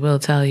flag, they will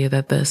tell you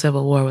that the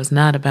Civil War was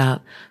not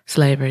about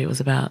slavery. It was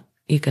about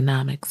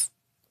economics.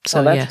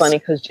 So that's yes. funny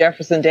because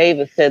Jefferson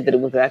Davis said that it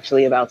was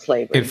actually about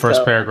slavery. In first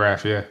So,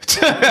 paragraph, yeah.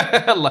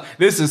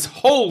 This is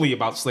wholly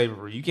about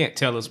slavery. You can't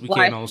tell us we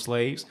Right. can't own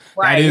slaves.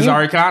 Right. That is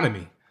our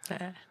economy.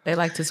 They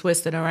like to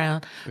twist it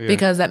around Yeah.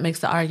 because that makes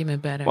the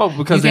argument better. Well,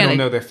 because You they can't- don't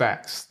know their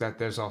facts. That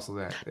there's also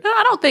that. No,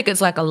 I don't think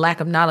it's like a lack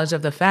of knowledge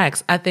of the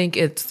facts. I think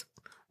it's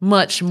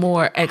much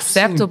more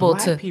acceptable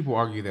Black to. people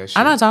argue that shit.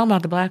 I'm not talking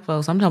about the black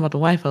folks. I'm talking about the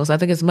white folks. I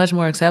think it's much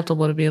more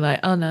acceptable to be like,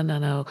 oh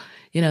no,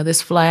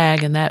 this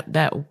flag and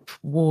that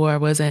war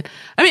wasn't.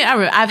 I mean,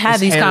 I've had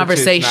It's these heritage, not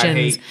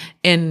conversations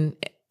hate.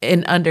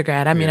 in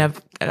undergrad. I mean, Yeah.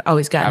 I've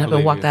always gotten I up and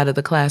believe walked you. out of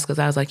the class because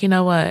I was like, you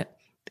know what,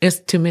 it's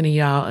too many of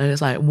y'all, and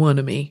it's like one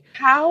of me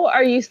how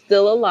are you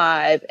still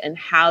alive and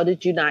how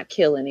did you not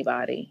kill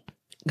anybody?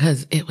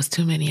 because it was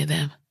too many of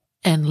them,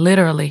 and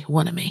literally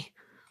one of me.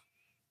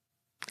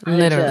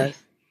 Literally. Unjust.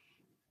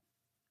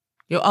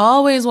 You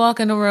always walk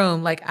in the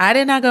room. Like, I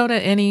did not go to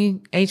any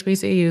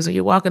HBCUs. So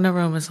you walk in the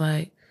room, it's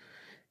like,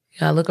 you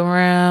gotta look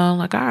around,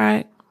 like, all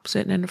right, I'm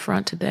sitting in the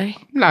front today.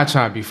 I'm not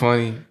trying to be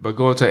funny, but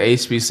going to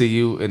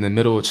HBCU in the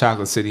middle of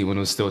Chocolate City when it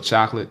was still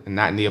chocolate and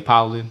not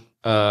Neapolitan,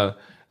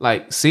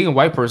 like seeing a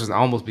white person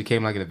almost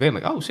became like an event.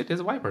 Like, oh shit, there's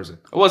a white person.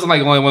 It wasn't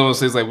like only one of those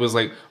things. Like, was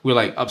like we're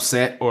like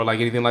upset or like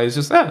anything like. It's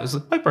just it's a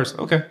white person.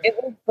 Okay. It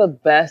was the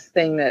best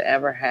thing that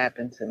ever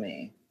happened to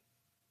me.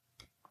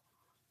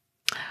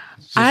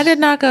 I did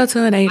not go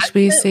to an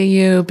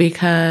HBCU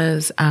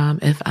because,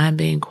 if I'm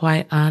being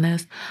quite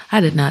honest,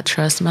 I did not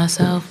trust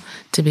myself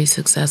to be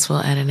successful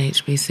at an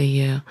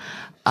HBCU. Too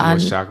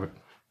much chocolate.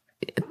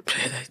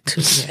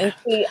 And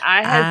see,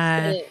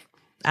 I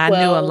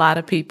knew a lot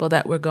of people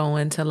that were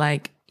going to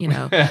like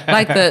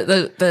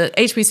the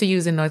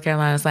HBCUs in North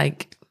Carolina is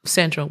like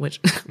Central, which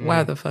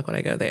why the fuck would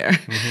I go there?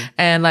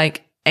 And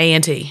like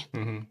A&T,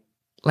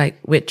 like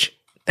which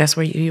that's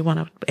where you want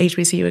a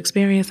HBCU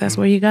experience. That's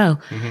where you go.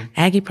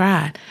 Aggie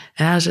Pride.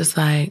 And I was just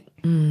like,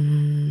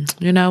 you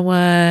know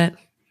what?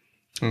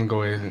 I'm gonna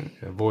go ahead and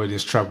avoid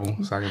this trouble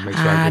so I can make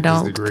sure I get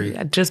this degree.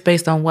 Just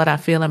based on what I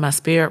feel in my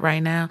spirit right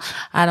now,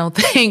 I don't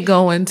think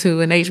going to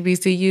an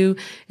HBCU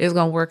is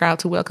going to work out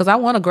too well because I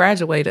want to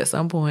graduate at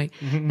some point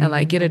and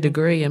like get a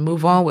degree and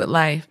move on with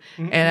life.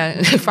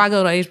 And if I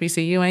go to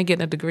HBCU, I ain't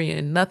getting a degree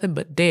in nothing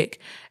but dick.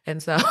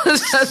 And so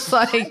it's just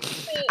like,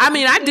 I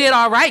mean, I did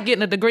all right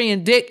getting a degree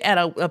in dick at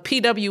a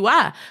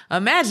PWI.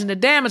 Imagine the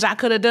damage I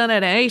could have done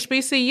at an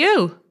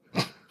HBCU.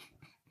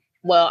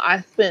 Well,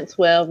 I spent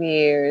 12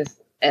 years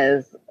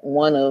as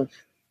one of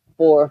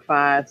 4 or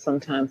 5,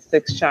 sometimes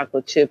 6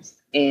 chocolate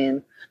chips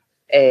in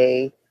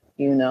a,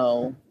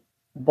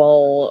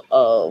 bowl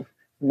of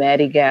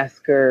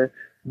Madagascar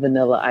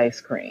vanilla ice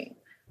cream.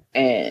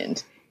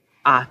 And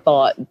I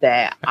thought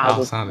that I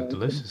was sounded going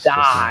delicious. to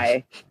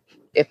die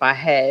if I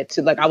had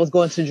to. Like, I was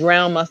going to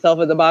drown myself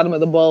at the bottom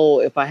of the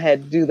bowl if I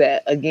had to do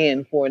that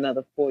again for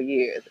another 4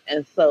 years.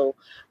 And so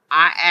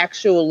I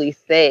actually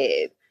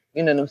said,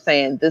 you know what I'm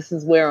saying? This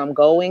is where I'm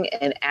going.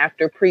 And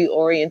after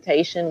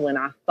pre-orientation, when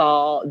I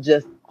saw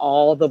just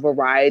all the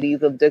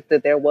varieties of dick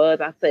that there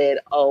was, I said,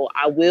 oh,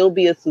 I will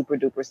be a super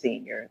duper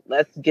senior.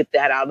 Let's get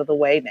that out of the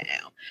way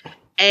now.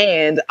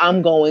 And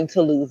I'm going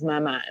to lose my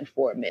mind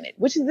for a minute,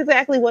 which is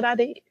exactly what I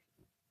did.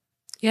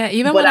 Yeah,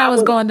 even when I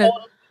was going to...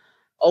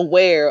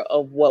 aware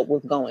of what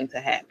was going to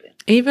happen.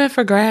 Even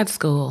for grad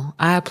school,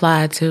 I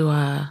applied to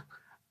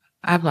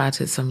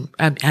some,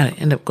 I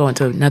ended up going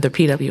to another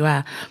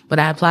PWI, but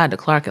I applied to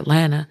Clark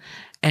Atlanta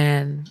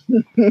and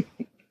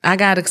I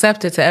got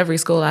accepted to every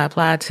school I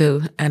applied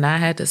to. And I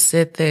had to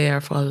sit there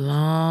for a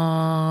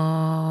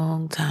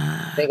long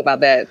time. Think about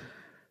that.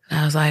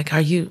 I was like,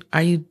 are you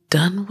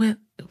done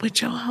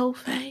with your whole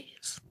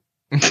phase?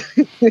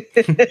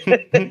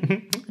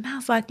 And I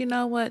was like, you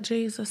know what,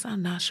 Jesus,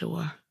 I'm not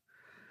sure.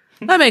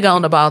 Let me go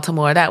on to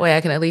Baltimore. That way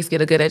I can at least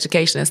get a good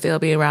education and still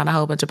be around a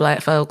whole bunch of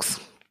black folks.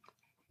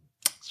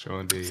 Sure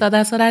indeed. So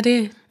that's what I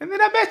did. And then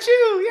I met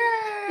you.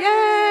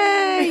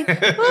 Yay!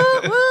 Yay!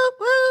 Whoop, whoop,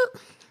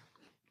 whoop.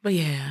 But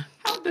yeah.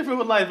 How different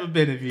would life have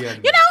been if you had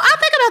You know, I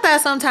think about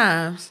that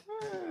sometimes.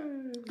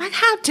 Like,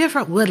 how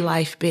different would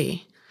life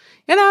be?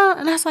 You know,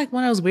 and that's like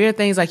one of those weird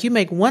things. Like, you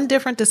make one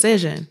different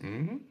decision.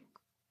 Mm-hmm.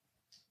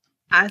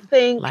 I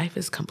think Life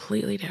is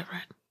completely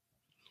different.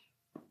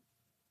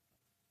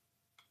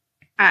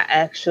 I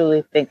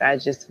actually think I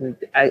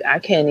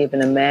can't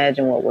even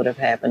imagine what would have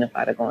happened if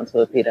I'd have gone to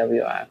a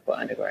PWI for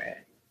undergrad.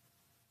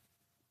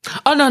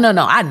 Oh, no.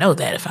 I know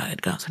that if I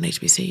had gone to an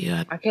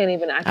HBCU,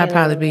 I'd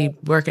probably be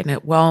working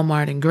at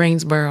Walmart in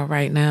Greensboro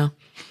right now.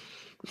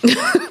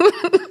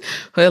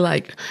 With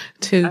like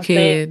two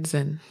kids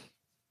and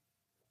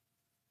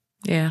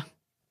yeah,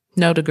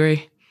 no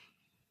degree.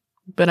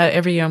 But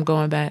every year I'm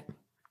going back.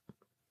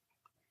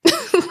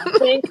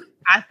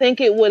 I think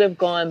it would have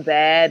gone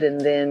bad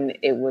and then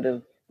it would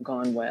have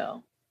gone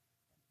well.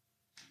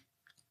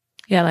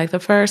 Yeah, like the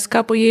first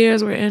couple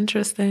years were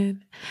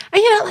interesting.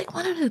 And you know, like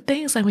one of the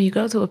things, like when you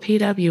go to a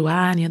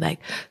PWI and you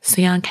like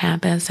see on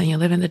campus and you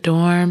live in the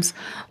dorms,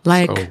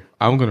 like So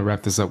I'm gonna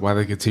wrap this up while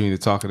they continue to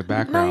talk in the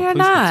background. no, you're Please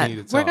not.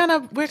 continue to talk.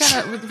 We're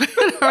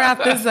gonna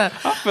wrap this up.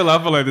 I feel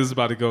like this is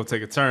about to go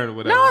take a turn or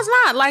whatever. No, it's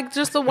not. Like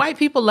just the white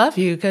people love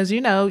you because you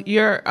know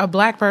you're a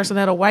black person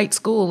at a white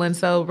school, and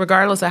so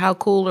regardless of how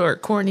cool or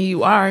corny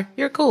you are,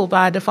 you're cool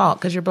by default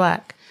because you're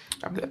black.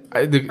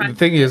 The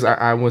thing is,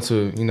 I went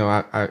to, you know,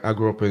 I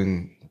grew up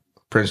in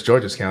Prince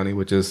George's County,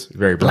 which is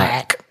very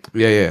black.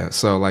 Yeah.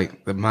 So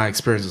like my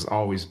experience has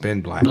always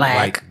been black.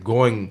 Like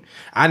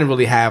I didn't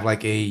really have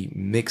like a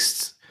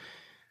mixed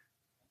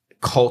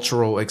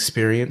cultural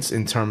experience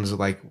in terms of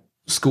like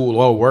school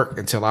or work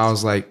until I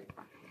was like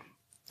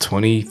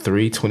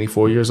 23,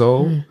 24 years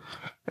old.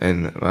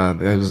 And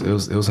it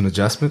was an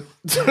adjustment.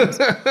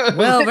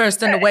 Well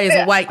versed in the ways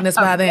of whiteness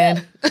by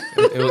then.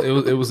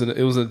 it was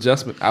an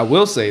adjustment. I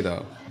will say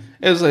though,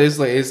 that's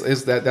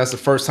the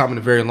first time in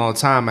a very long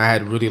time I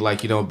had really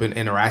like, you know, been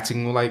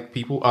interacting with like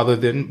people other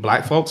than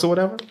black folks or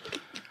whatever.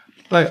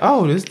 Like,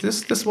 oh,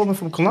 this woman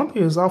from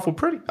Colombia is awful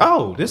pretty.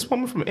 Oh, this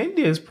woman from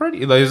India is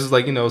pretty. Like it's just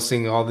like, you know,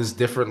 seeing all this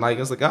different, like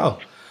it's like, oh,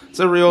 it's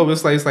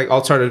like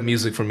alternative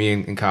music for me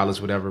in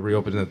college, whatever,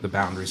 reopening the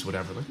boundaries,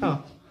 whatever. Like,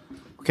 oh,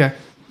 okay.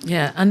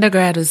 Yeah,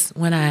 undergrad is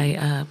when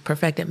I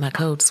perfected my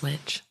code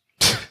switch.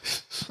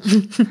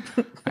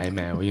 Hey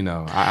man, well, you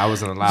know, I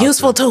wasn't allowed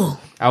useful tool.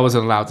 I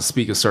wasn't allowed to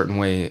speak a certain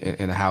way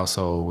in a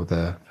household with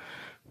a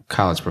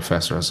college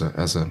professor as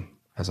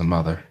a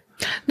mother.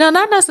 No,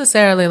 not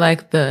necessarily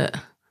like the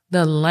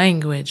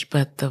language,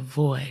 but the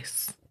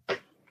voice.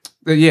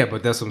 Yeah,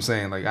 but that's what I'm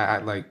saying. Like I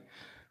like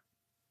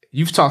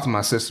you've talked to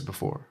my sister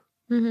before.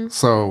 Mm-hmm.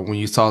 So when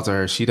you talk to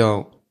her, she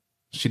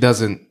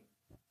doesn't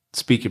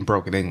speak in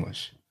broken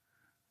English.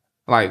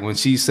 Like when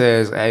she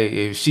says,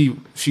 "Hey," if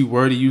she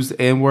were to use the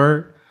N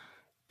word,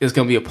 it's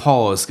gonna be a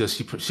pause because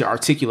she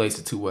articulates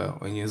it too well,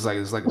 and it's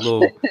like a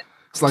little.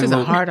 It's like She's a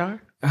little hard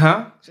R.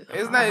 Huh?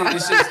 It's not.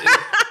 It's just.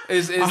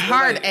 It's a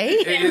hard like, A.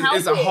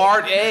 It's a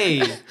hard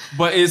A,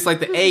 but it's like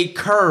the A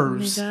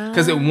curves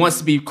because it wants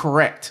to be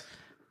correct.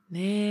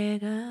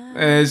 Nigga.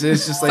 And it's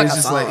just like it's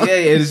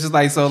just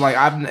like so like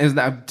it's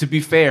not, to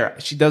be fair,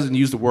 she doesn't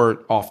use the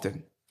word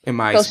often in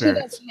my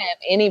experience. She doesn't have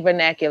any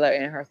vernacular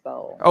in her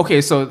soul.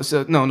 Okay, so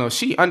no,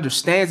 she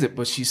understands it,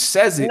 but she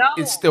says it.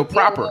 It's still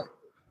proper.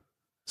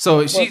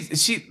 So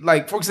she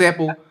like, for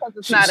example,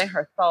 it's not in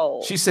her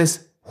soul. She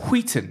says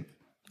wheaten.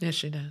 Yes,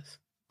 she does.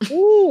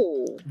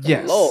 Ooh,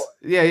 yes. Lord.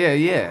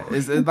 Yeah.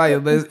 It's like,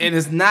 and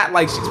it's not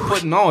like she's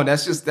putting on.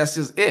 That's just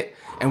it.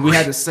 And we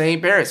had the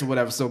same parents or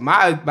whatever. So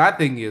my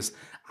thing is,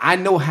 I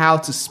know how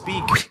to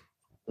speak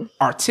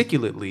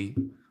articulately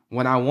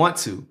when I want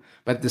to.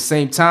 But at the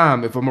same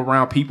time, if I'm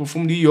around people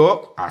from New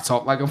York, I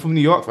talk like I'm from New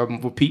York. If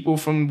I'm with people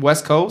from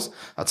West Coast,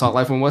 I talk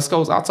like from West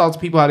Coast. I'll talk to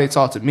people how they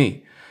talk to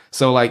me.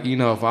 So like, you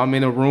know, if I'm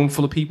in a room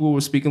full of people who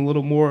are speaking a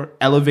little more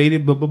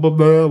elevated, blah, blah, blah,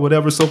 blah,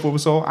 whatever, so forth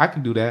and so on, I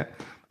can do that. At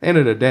the end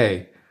of the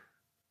day,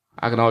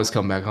 I can always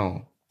come back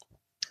home.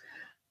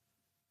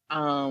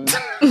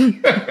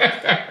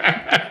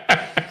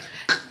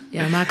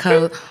 Yeah, my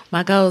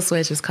code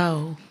switch is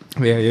cold.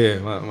 Yeah.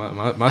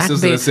 My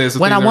sister says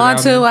when I want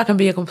to, I can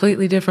be a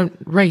completely different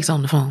race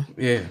on the phone.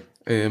 Yeah,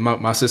 and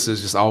my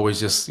sister's just always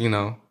just, you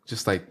know,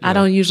 just like I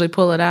don't usually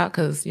pull it out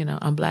because, you know,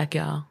 I'm black,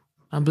 y'all.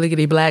 I'm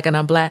bliggity black and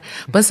I'm black.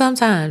 But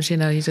sometimes, you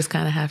know, you just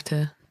kind of have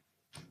to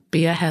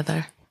be a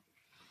Heather.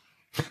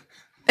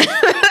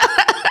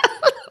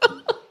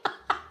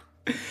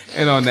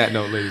 And on that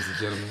note, ladies and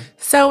gentlemen.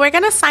 So we're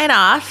going to sign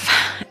off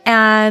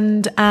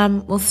and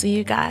we'll see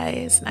you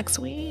guys next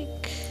week.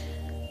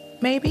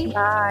 Maybe.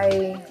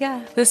 Bye.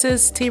 Yeah. This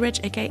is T Rich,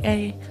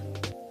 a.k.a.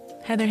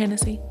 Heather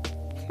Hennessy.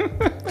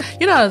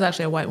 You know, that was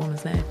actually a white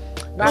woman's name.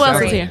 Who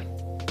else is here?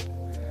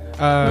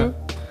 Da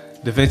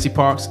Vinci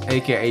Parks,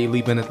 a.k.a.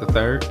 Lee Bennett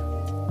III.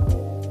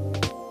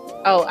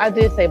 Oh, I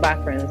did say bye,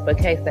 friends, but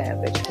K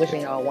Savage, wishing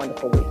y'all a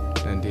wonderful week.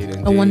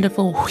 Indeed. A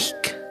wonderful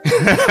week.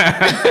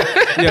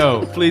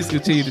 Yo, please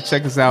continue to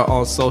check us out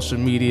on social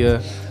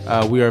media.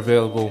 We are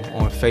available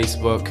on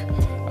Facebook.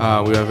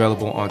 We are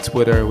available on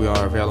Twitter. We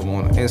are available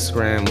on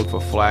Instagram. Look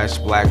for Flash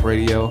Black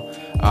Radio.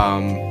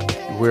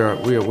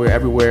 We're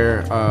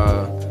everywhere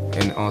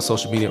and on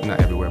social media.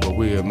 Not everywhere, but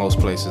we're in most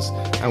places.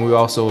 And we're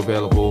also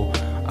available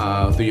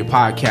through your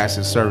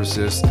podcasting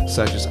services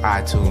such as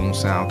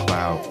iTunes,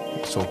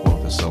 SoundCloud, so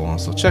forth and so on.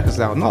 So check us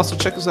out. And also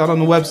check us out on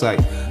the website,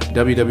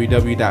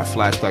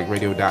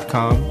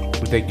 www.flashblackradio.com.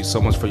 We thank you so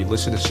much for your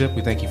listenership.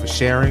 We thank you for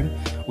sharing.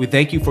 We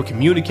thank you for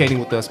communicating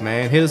with us,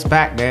 man. Hit us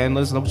back, man.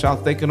 Let us know what y'all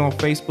thinking on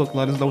Facebook.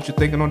 Let us know what you're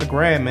thinking on the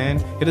gram, man.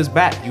 Hit us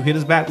back. You hit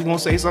us back, we're going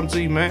to say something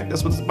to you, man.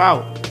 That's what it's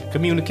about.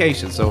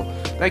 Communication. So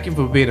thank you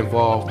for being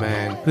involved,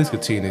 man. Please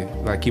continue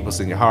to keep us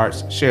in your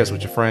hearts. Share us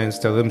with your friends.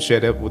 Tell them to share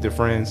that with their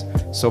friends.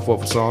 So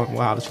forth and so on.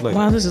 Wow, that's later.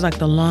 Wow, this is like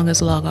the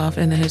longest log off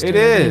in the history. It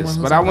is,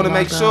 but I want to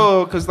make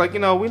sure, because we're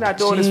not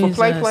doing this for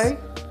play.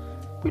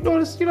 We're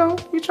doing this,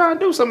 we trying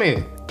to do something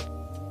here.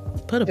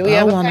 Put a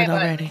bow on it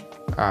already.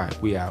 All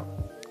right, we out.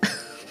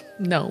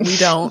 No, we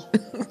don't.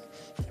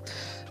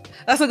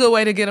 That's a good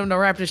way to get them to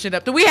wrap this shit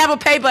up. Do we have a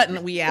pay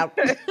button? We out.